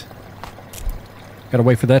face. Gotta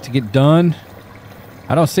wait for that to get done.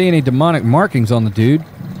 I don't see any demonic markings on the dude.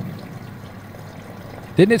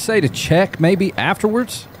 Didn't it say to check maybe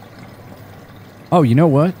afterwards? Oh, you know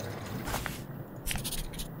what?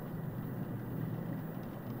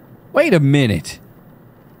 Wait a minute.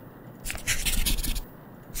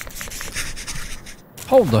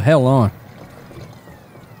 Hold the hell on.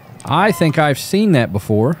 I think I've seen that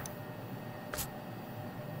before.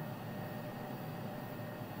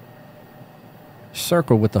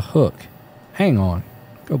 Circle with the hook. Hang on.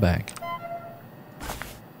 Go back.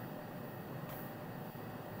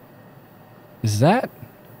 Is that?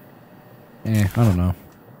 I don't know.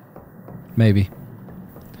 Maybe.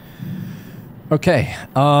 Okay.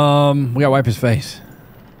 We gotta wipe his face.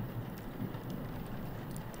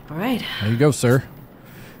 All right. There you go, sir.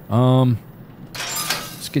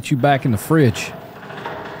 Let's get you back in the fridge.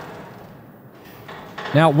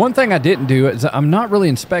 Now, one thing I didn't do is I'm not really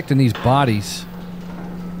inspecting these bodies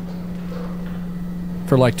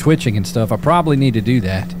for like twitching and stuff. I probably need to do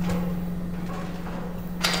that.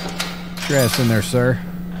 Get your ass in there, sir.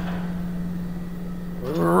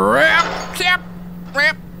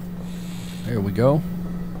 There we go.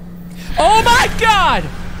 Oh my God!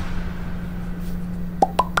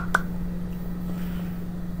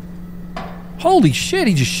 Holy shit,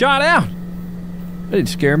 he just shot out. That didn't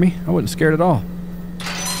scare me. I wasn't scared at all.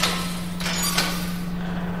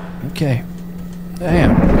 Okay.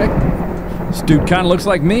 Damn. This dude kind of looks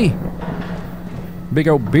like me. Big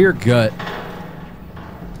old beer gut.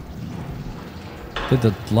 Did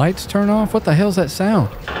the lights turn off? What the hell's that sound?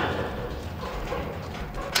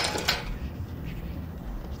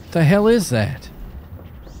 What the hell is that?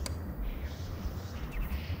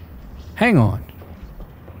 Hang on.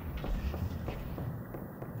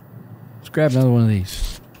 Let's grab another one of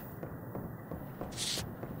these.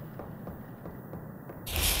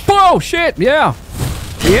 Oh shit, yeah.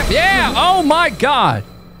 Yep, yeah. Oh my God.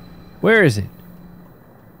 Where is it?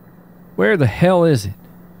 Where the hell is it?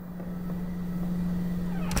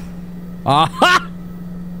 Aha!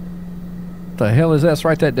 What the hell is that? Let's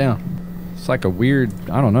write that down. It's like a weird,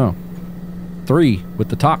 I don't know. 3 with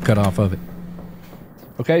the top cut off of it.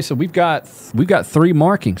 Okay, so we've got 3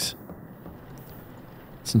 markings.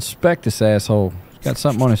 Let's inspect this asshole. He's got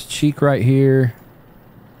something on his cheek right here.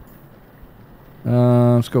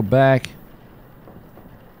 Let's go back.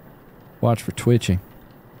 Watch for twitching.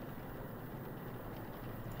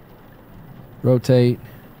 Rotate.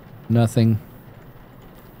 Nothing.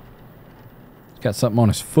 He's got something on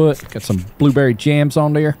his foot. Got some blueberry jams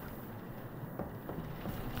on there.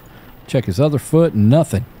 Check his other foot.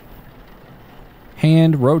 Nothing.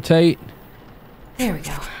 Hand. Rotate. There we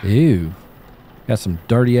go. Ew. Got some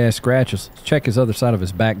dirty ass scratches. Let's check his other side of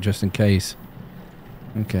his back just in case.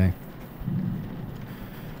 Okay.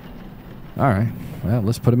 Alright. Well,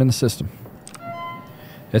 let's put him in the system.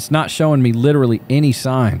 It's not showing me literally any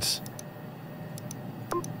signs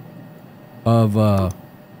of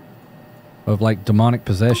like demonic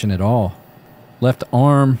possession at all. Left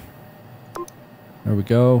arm. There we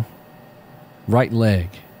go. Right leg.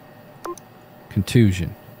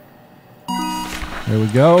 Contusion. There we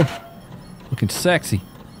go. Looking sexy.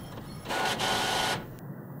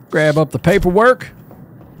 Grab up the paperwork.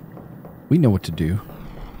 We know what to do.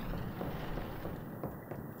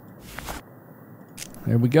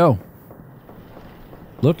 There we go.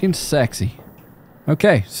 Looking sexy.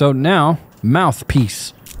 Okay, so now,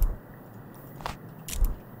 mouthpiece.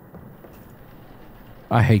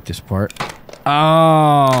 I hate this part.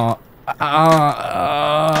 Oh,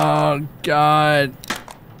 God.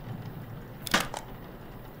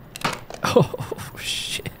 Oh,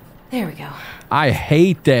 shit. There we go. I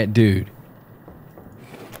hate that dude.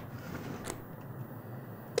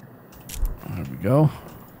 There we go.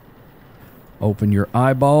 Open your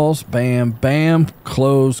eyeballs. Bam, bam.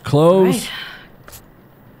 Close, close. Right.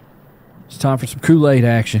 It's time for some Kool-Aid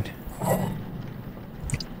action.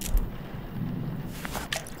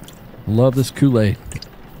 Love this Kool-Aid.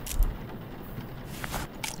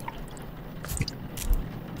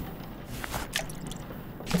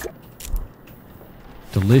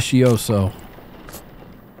 Delicioso.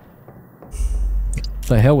 What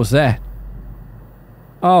the hell was that?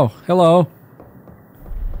 Oh, hello.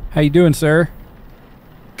 How you doing, sir?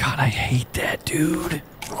 God, I hate that dude.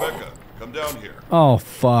 Rebecca, come down here. Oh,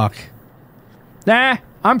 fuck. Nah,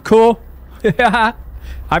 I'm cool.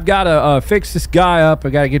 I've got to fix this guy up. I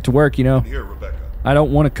got to get to work, you know. Here, Rebecca. I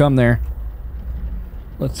don't want to come there.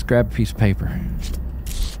 Let's grab a piece of paper.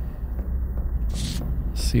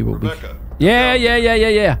 See what Rebecca.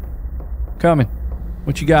 Yeah. Coming.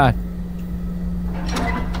 What you got?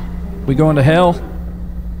 We going to hell?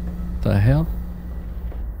 The hell?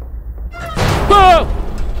 Whoa!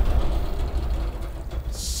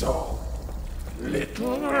 So,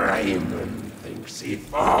 little Raymond thinks he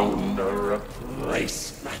found a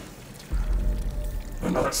replacement.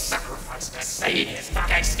 Another sacrifice to save his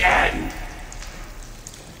fucking skin!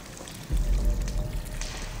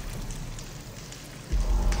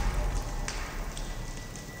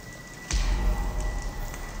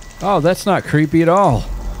 Oh, that's not creepy at all.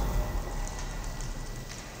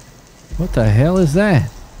 What the hell is that?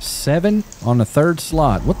 7 on the 3rd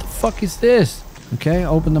slot. What the fuck is this? Okay,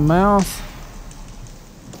 open the mouth.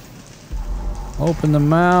 Open the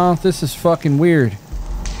mouth. This is fucking weird.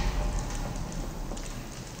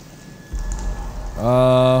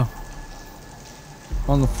 On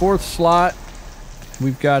the 4th slot,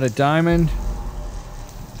 we've got a diamond.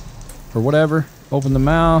 Or whatever. Open the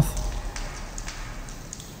mouth.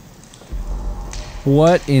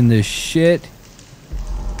 What in the shit?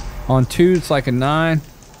 On 2, it's like a 9.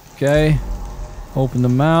 Okay. Open the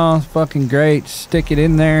mouth. Fucking great. Stick it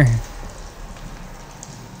in there.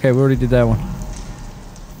 Okay, we already did that one.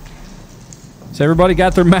 So everybody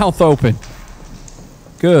got their mouth open.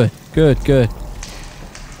 Good.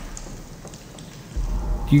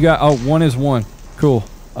 You got... Oh, 1 is 1. Cool.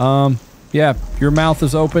 Yeah, your mouth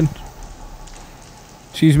is open.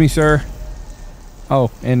 Excuse me, sir.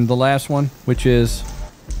 Oh, and the last one, which is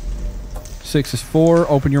 6 is 4.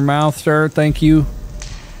 Open your mouth, sir. Thank you.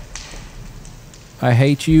 I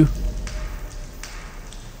hate you.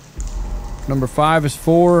 Number 5 is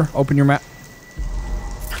 4. Open your mouth.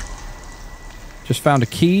 Just found a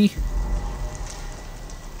key.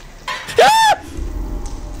 Ah!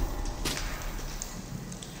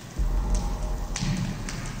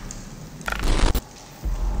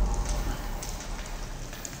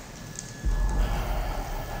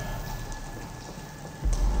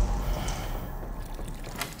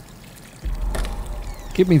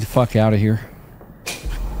 Get me the fuck out of here.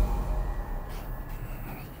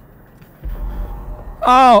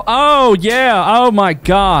 Oh, yeah. Oh, my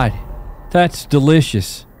God. That's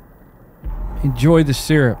delicious. Enjoy the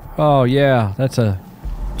syrup. Oh, yeah. That's a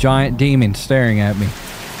giant demon staring at me.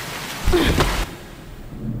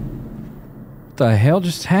 What the hell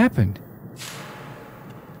just happened?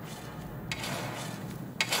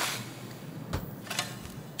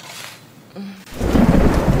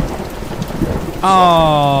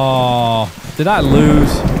 Oh, did I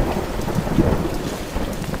lose?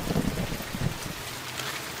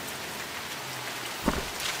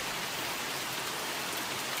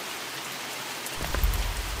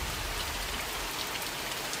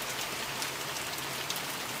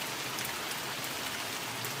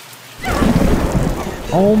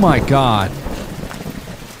 Oh my God.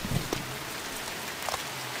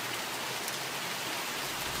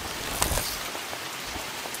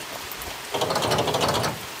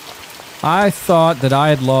 I thought that I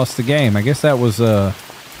had lost the game. I guess that was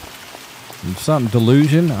something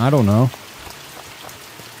delusion. I don't know.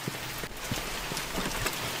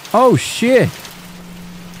 Oh shit.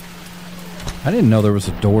 I didn't know there was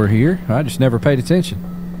a door here. I just never paid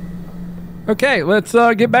attention. Okay, let's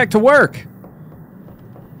get back to work.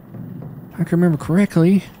 If I can remember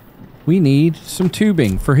correctly, we need some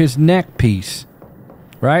tubing for his neck piece.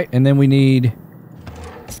 Right? And then we need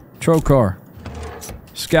trocar,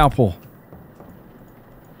 scalpel,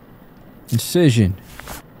 incision,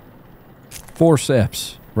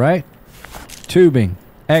 forceps, right? Tubing.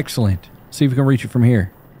 Excellent. See if we can reach it from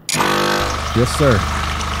here. Yes, sir.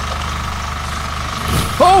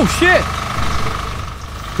 Oh, shit!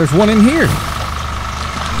 There's one in here.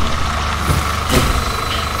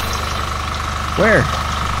 Where?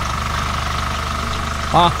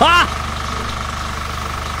 Aha!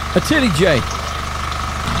 A titty J.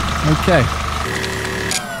 Okay.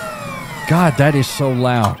 God, that is so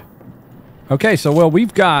loud. Okay, so, well,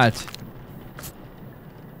 we've got...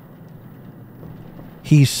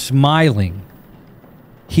 He's smiling.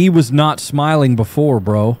 He was not smiling before,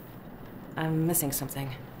 bro. I'm missing something.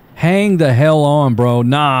 Hang the hell on, bro.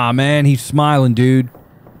 Nah, man, he's smiling, dude.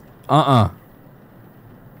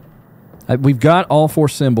 We've got all 4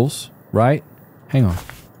 symbols, right? Hang on.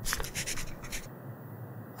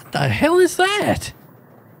 What the hell is that?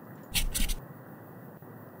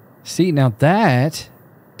 See, now that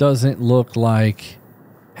doesn't look like...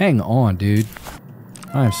 Hang on, dude.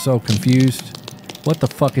 I am so confused. What the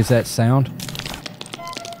fuck is that sound?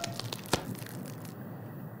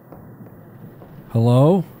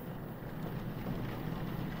 Hello?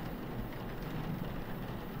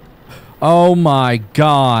 Oh my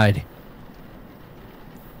God.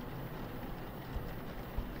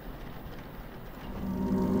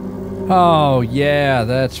 Oh yeah,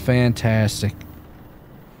 that's fantastic.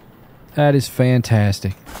 That is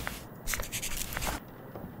fantastic.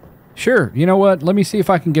 Sure, you know what? Let me see if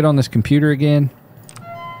I can get on this computer again.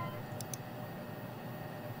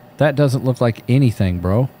 That doesn't look like anything,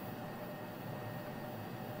 bro.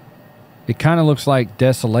 It kind of looks like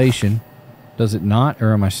desolation. Does it not?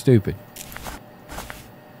 Or am I stupid?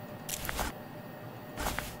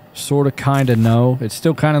 Sort of, kind of, no. It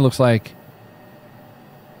still kind of looks like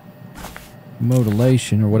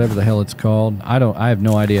modulation or whatever the hell it's called. I have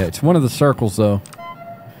no idea. It's one of the circles, though.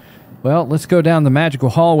 Well, let's go down the magical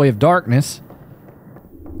hallway of darkness.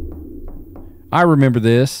 I remember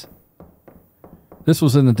this. This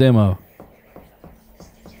was in the demo.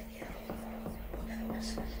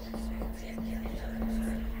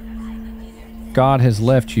 God has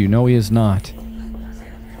left you. No, he is not.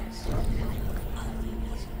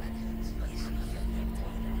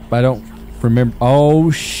 But I don't remember.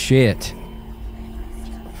 Oh, shit.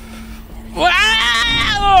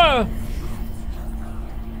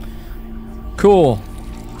 Cool.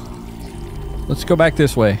 Let's go back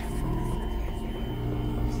this way.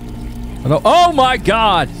 Oh my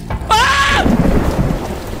God! Ah!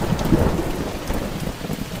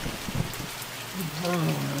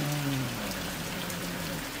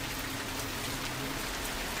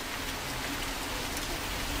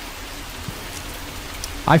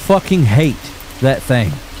 I fucking hate that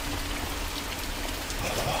thing.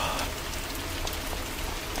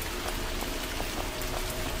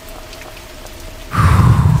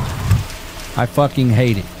 I fucking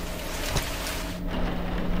hate it.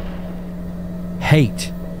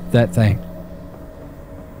 Hate that thing.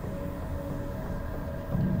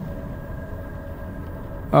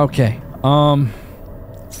 Okay.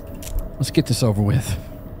 Let's get this over with.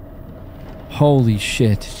 Holy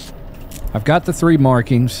shit. I've got the 3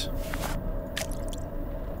 markings.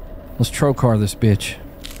 Let's trocar this bitch.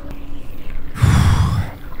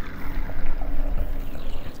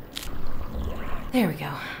 There we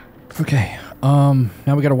go. Okay.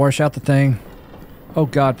 Now we gotta wash out the thing. Oh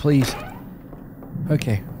God, please.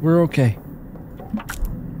 Okay, we're okay.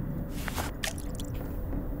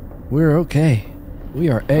 We're okay. We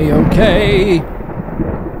are A-okay.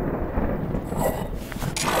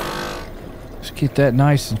 Let's get that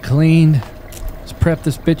nice and clean. Let's prep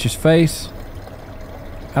this bitch's face.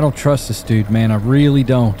 I don't trust this dude, man. I really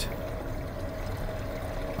don't.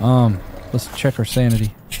 Let's check our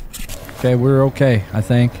sanity. Okay, we're okay, I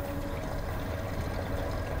think.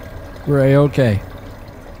 We're A-okay.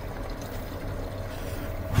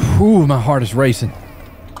 Whew, my heart is racing.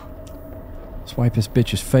 Let's wipe this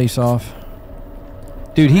bitch's face off.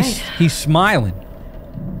 Dude, he's smiling.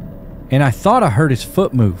 And I thought I heard his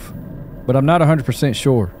foot move, but I'm not 100%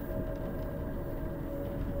 sure.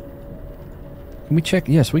 Can we check?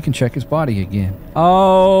 Yes, we can check his body again.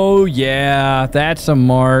 Oh, yeah, that's a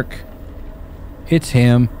mark. It's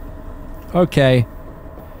him. Okay.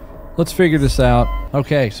 Let's figure this out.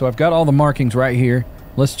 Okay, so I've got all the markings right here.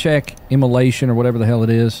 Let's check immolation or whatever the hell it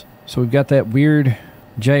is. So we've got that weird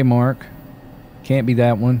J mark. Can't be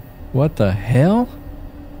that one. What the hell?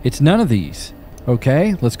 It's none of these.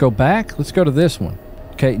 Okay, let's go back. Let's go to this one.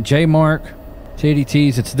 Okay, J mark,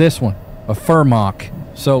 TDTs, it's this one. A fur mock.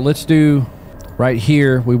 So let's do right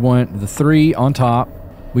here. We want the 3 on top.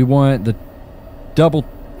 We want the double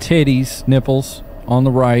titties nipples on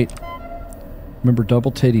the right. Remember, double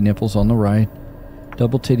titty nipples on the right.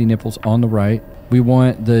 Double titty nipples on the right. We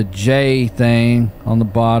want the J thing on the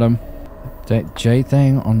bottom. That J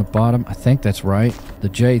thing on the bottom. I think that's right. The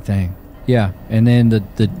J thing. Yeah, and then the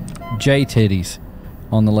J titties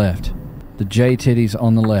on the left. The J titties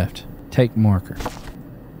on the left. Take marker.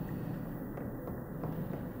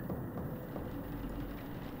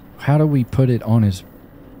 How do we put it on his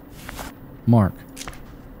mark?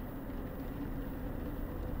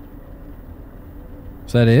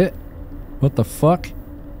 Is that it? What the fuck?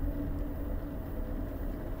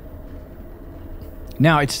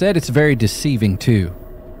 Now, it said it's very deceiving, too.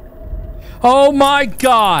 Oh my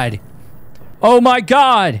God! Oh my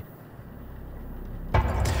God!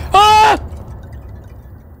 Ah!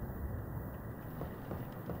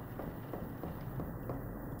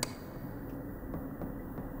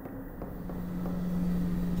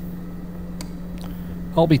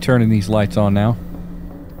 I'll be turning these lights on now.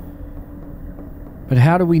 But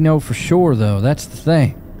how do we know for sure, though? That's the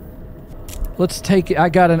thing. Let's take it. I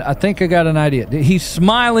think I got an idea. He's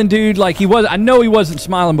smiling, dude, like he was. I know he wasn't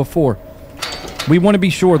smiling before. We want to be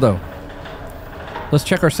sure, though. Let's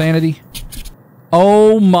check our sanity.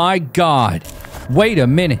 Oh, my God. Wait a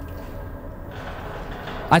minute.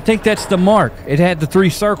 I think that's the mark. It had the 3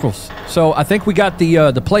 circles. So I think we got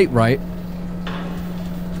the plate right.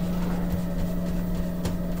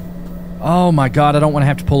 Oh, my God. I don't want to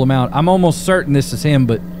have to pull him out. I'm almost certain this is him,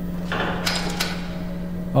 but...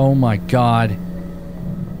 Oh, my God.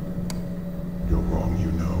 You're wrong, you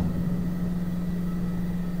know.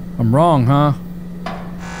 I'm wrong, huh?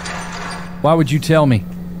 Why would you tell me?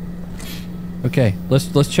 Okay,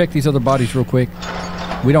 let's check these other bodies real quick.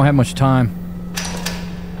 We don't have much time.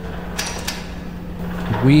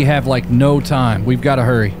 We have, like, no time. We've got to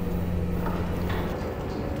hurry.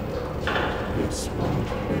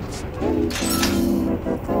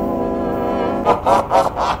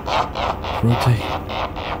 Rotate.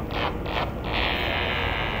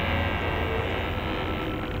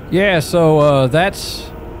 Yeah, so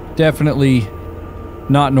that's definitely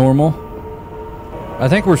not normal. I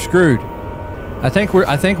think we're screwed. I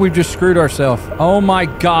think we've just screwed ourselves. Oh my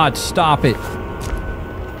God, stop it.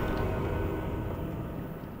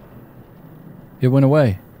 It went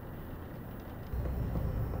away.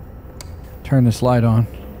 Turn this light on.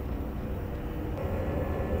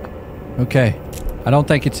 Okay. I don't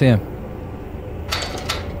think it's him.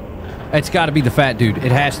 It's got to be the fat dude.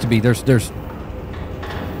 It has to be. There's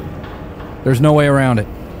no way around it.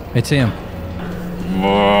 It's him.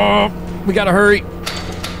 We gotta hurry.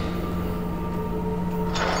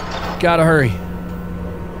 Gotta hurry.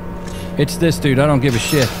 It's this dude. I don't give a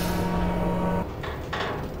shit.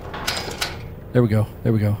 There we go.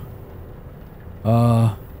 There we go.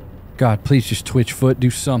 God, please just twitch foot. Do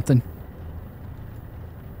something.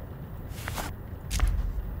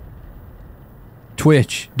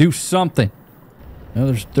 Twitch. Do something.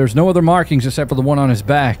 No, there's no other markings except for the one on his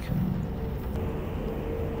back.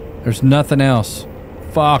 There's nothing else.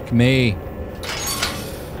 Fuck me.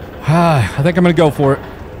 I think I'm gonna go for it.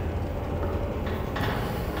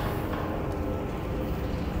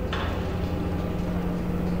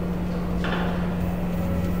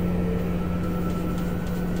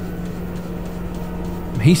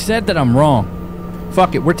 He said that I'm wrong.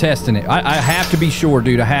 Fuck it, we're testing it. I have to be sure,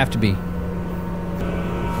 dude. I have to be.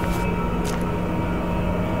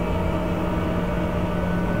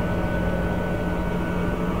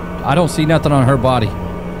 I don't see nothing on her body.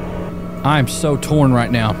 I'm so torn right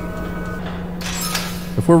now.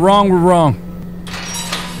 If we're wrong, we're wrong.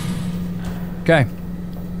 Okay.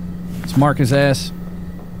 Let's mark his ass.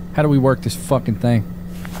 How do we work this fucking thing?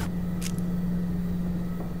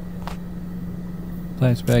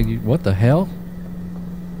 Plastic bag. What the hell?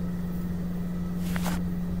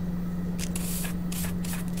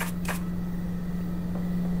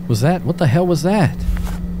 Was that? What the hell was that?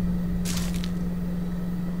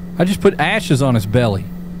 I just put ashes on his belly.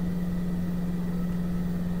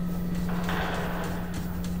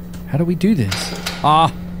 How do we do this?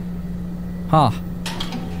 Ah. Huh.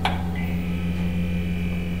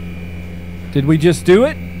 Did we just do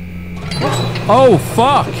it? Oh,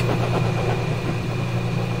 fuck.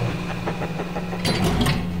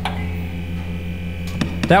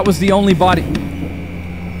 That was the only body.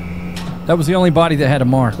 That was the only body that had a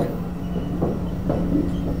mark.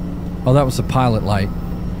 Oh, that was the pilot light.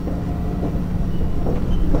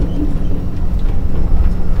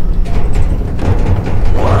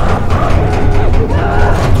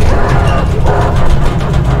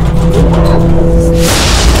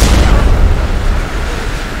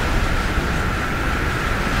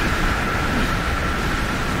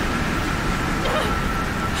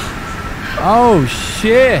 Oh,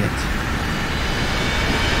 shit.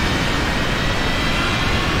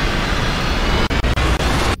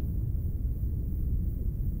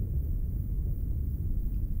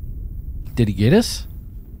 Did he get us?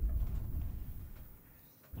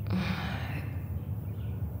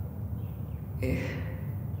 There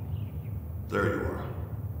you are.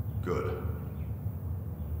 Good.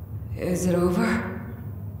 Is it over?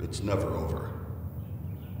 It's never over.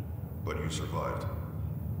 But you survived.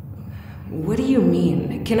 What do you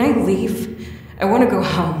mean? Can I leave? I want to go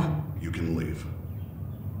home. You can leave.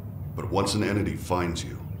 But once an entity finds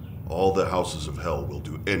you, all the houses of hell will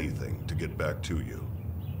do anything to get back to you.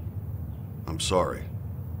 I'm sorry,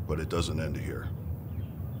 but it doesn't end here.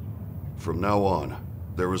 From now on,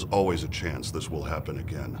 there is always a chance this will happen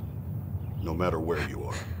again, no matter where you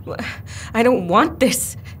are. I don't want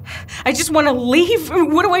this. I just want to leave.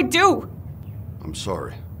 What do I do? I'm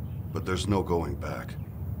sorry, but there's no going back.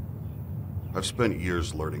 I've spent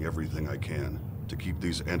years learning everything I can to keep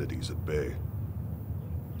these entities at bay.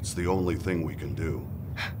 It's the only thing we can do.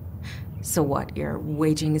 So what, you're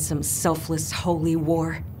waging some selfless holy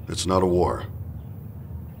war? It's not a war.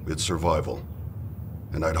 It's survival.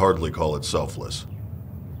 And I'd hardly call it selfless.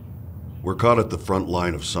 We're caught at the front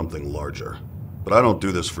line of something larger, but I don't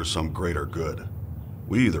do this for some greater good.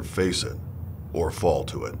 We either face it, or fall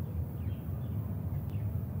to it.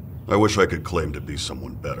 I wish I could claim to be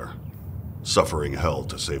someone better, suffering hell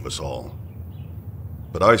to save us all.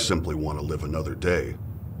 But I simply want to live another day,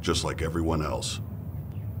 just like everyone else.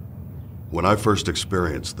 When I first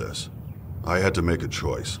experienced this, I had to make a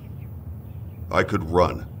choice. I could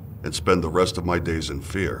run and spend the rest of my days in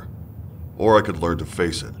fear, or I could learn to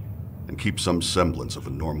face it and keep some semblance of a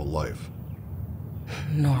normal life.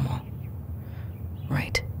 Normal.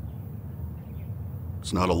 Right.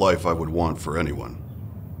 It's not a life I would want for anyone,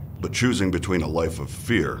 but choosing between a life of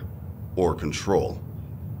fear or control.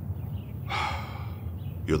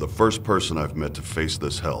 You're the first person I've met to face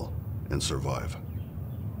this hell and survive.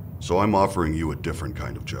 So I'm offering you a different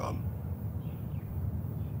kind of job.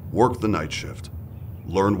 Work the night shift.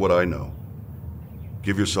 Learn what I know.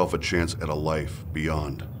 Give yourself a chance at a life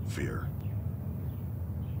beyond fear.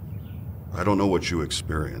 I don't know what you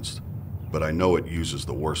experienced, but I know it uses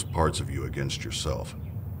the worst parts of you against yourself.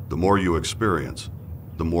 The more you experience,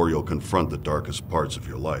 the more you'll confront the darkest parts of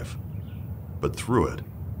your life. But through it,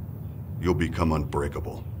 you'll become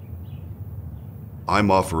unbreakable.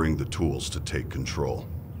 I'm offering the tools to take control.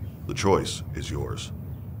 The choice is yours.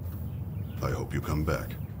 I hope you come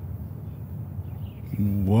back.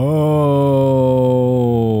 Whoa.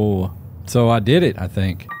 So I did it, I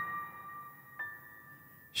think.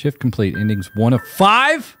 Shift complete. Endings 1 of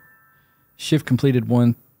 5. Shift completed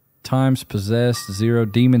 1 times. Possessed 0.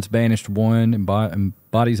 Demons banished 1.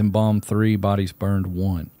 Bodies embalmed 3. Bodies burned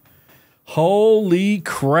 1. Holy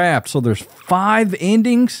crap. So there's 5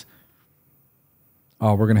 endings?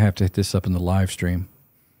 Oh, we're going to have to hit this up in the live stream.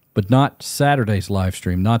 But not Saturday's live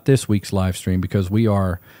stream, not this week's live stream, because we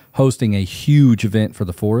are hosting a huge event for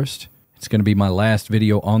the Forest. It's going to be my last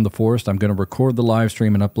video on the Forest. I'm going to record the live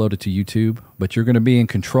stream and upload it to YouTube, but you're going to be in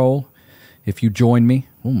control if you join me.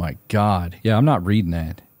 Oh my God. Yeah, I'm not reading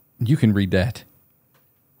that. You can read that.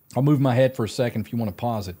 I'll move my head for a second if you want to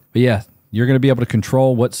pause it. But yeah, you're going to be able to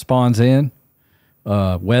control what spawns in,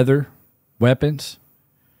 weather, weapons.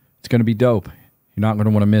 It's going to be dope. You're not going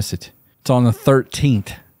to want to miss it. It's on the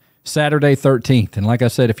 13th. Saturday 13th. And like I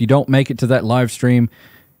said, if you don't make it to that live stream,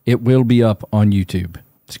 it will be up on YouTube.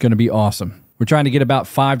 It's going to be awesome. We're trying to get about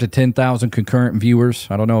 5,000 to 10,000 concurrent viewers.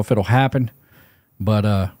 I don't know if it'll happen, but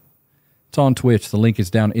it's on Twitch. The link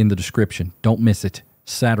is down in the description. Don't miss it.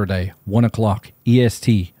 Saturday, 1 o'clock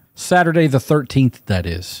EST. Saturday the 13th, that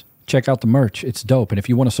is. Check out the merch. It's dope. And if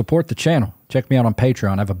you want to support the channel, check me out on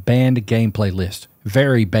Patreon. I have a banned gameplay list.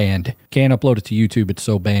 Very banned. Can't upload it to YouTube. It's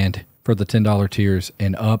so banned for the $10 tiers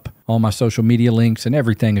and up. All my social media links and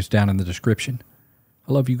everything is down in the description.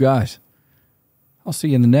 I love you guys. I'll see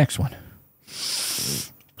you in the next one.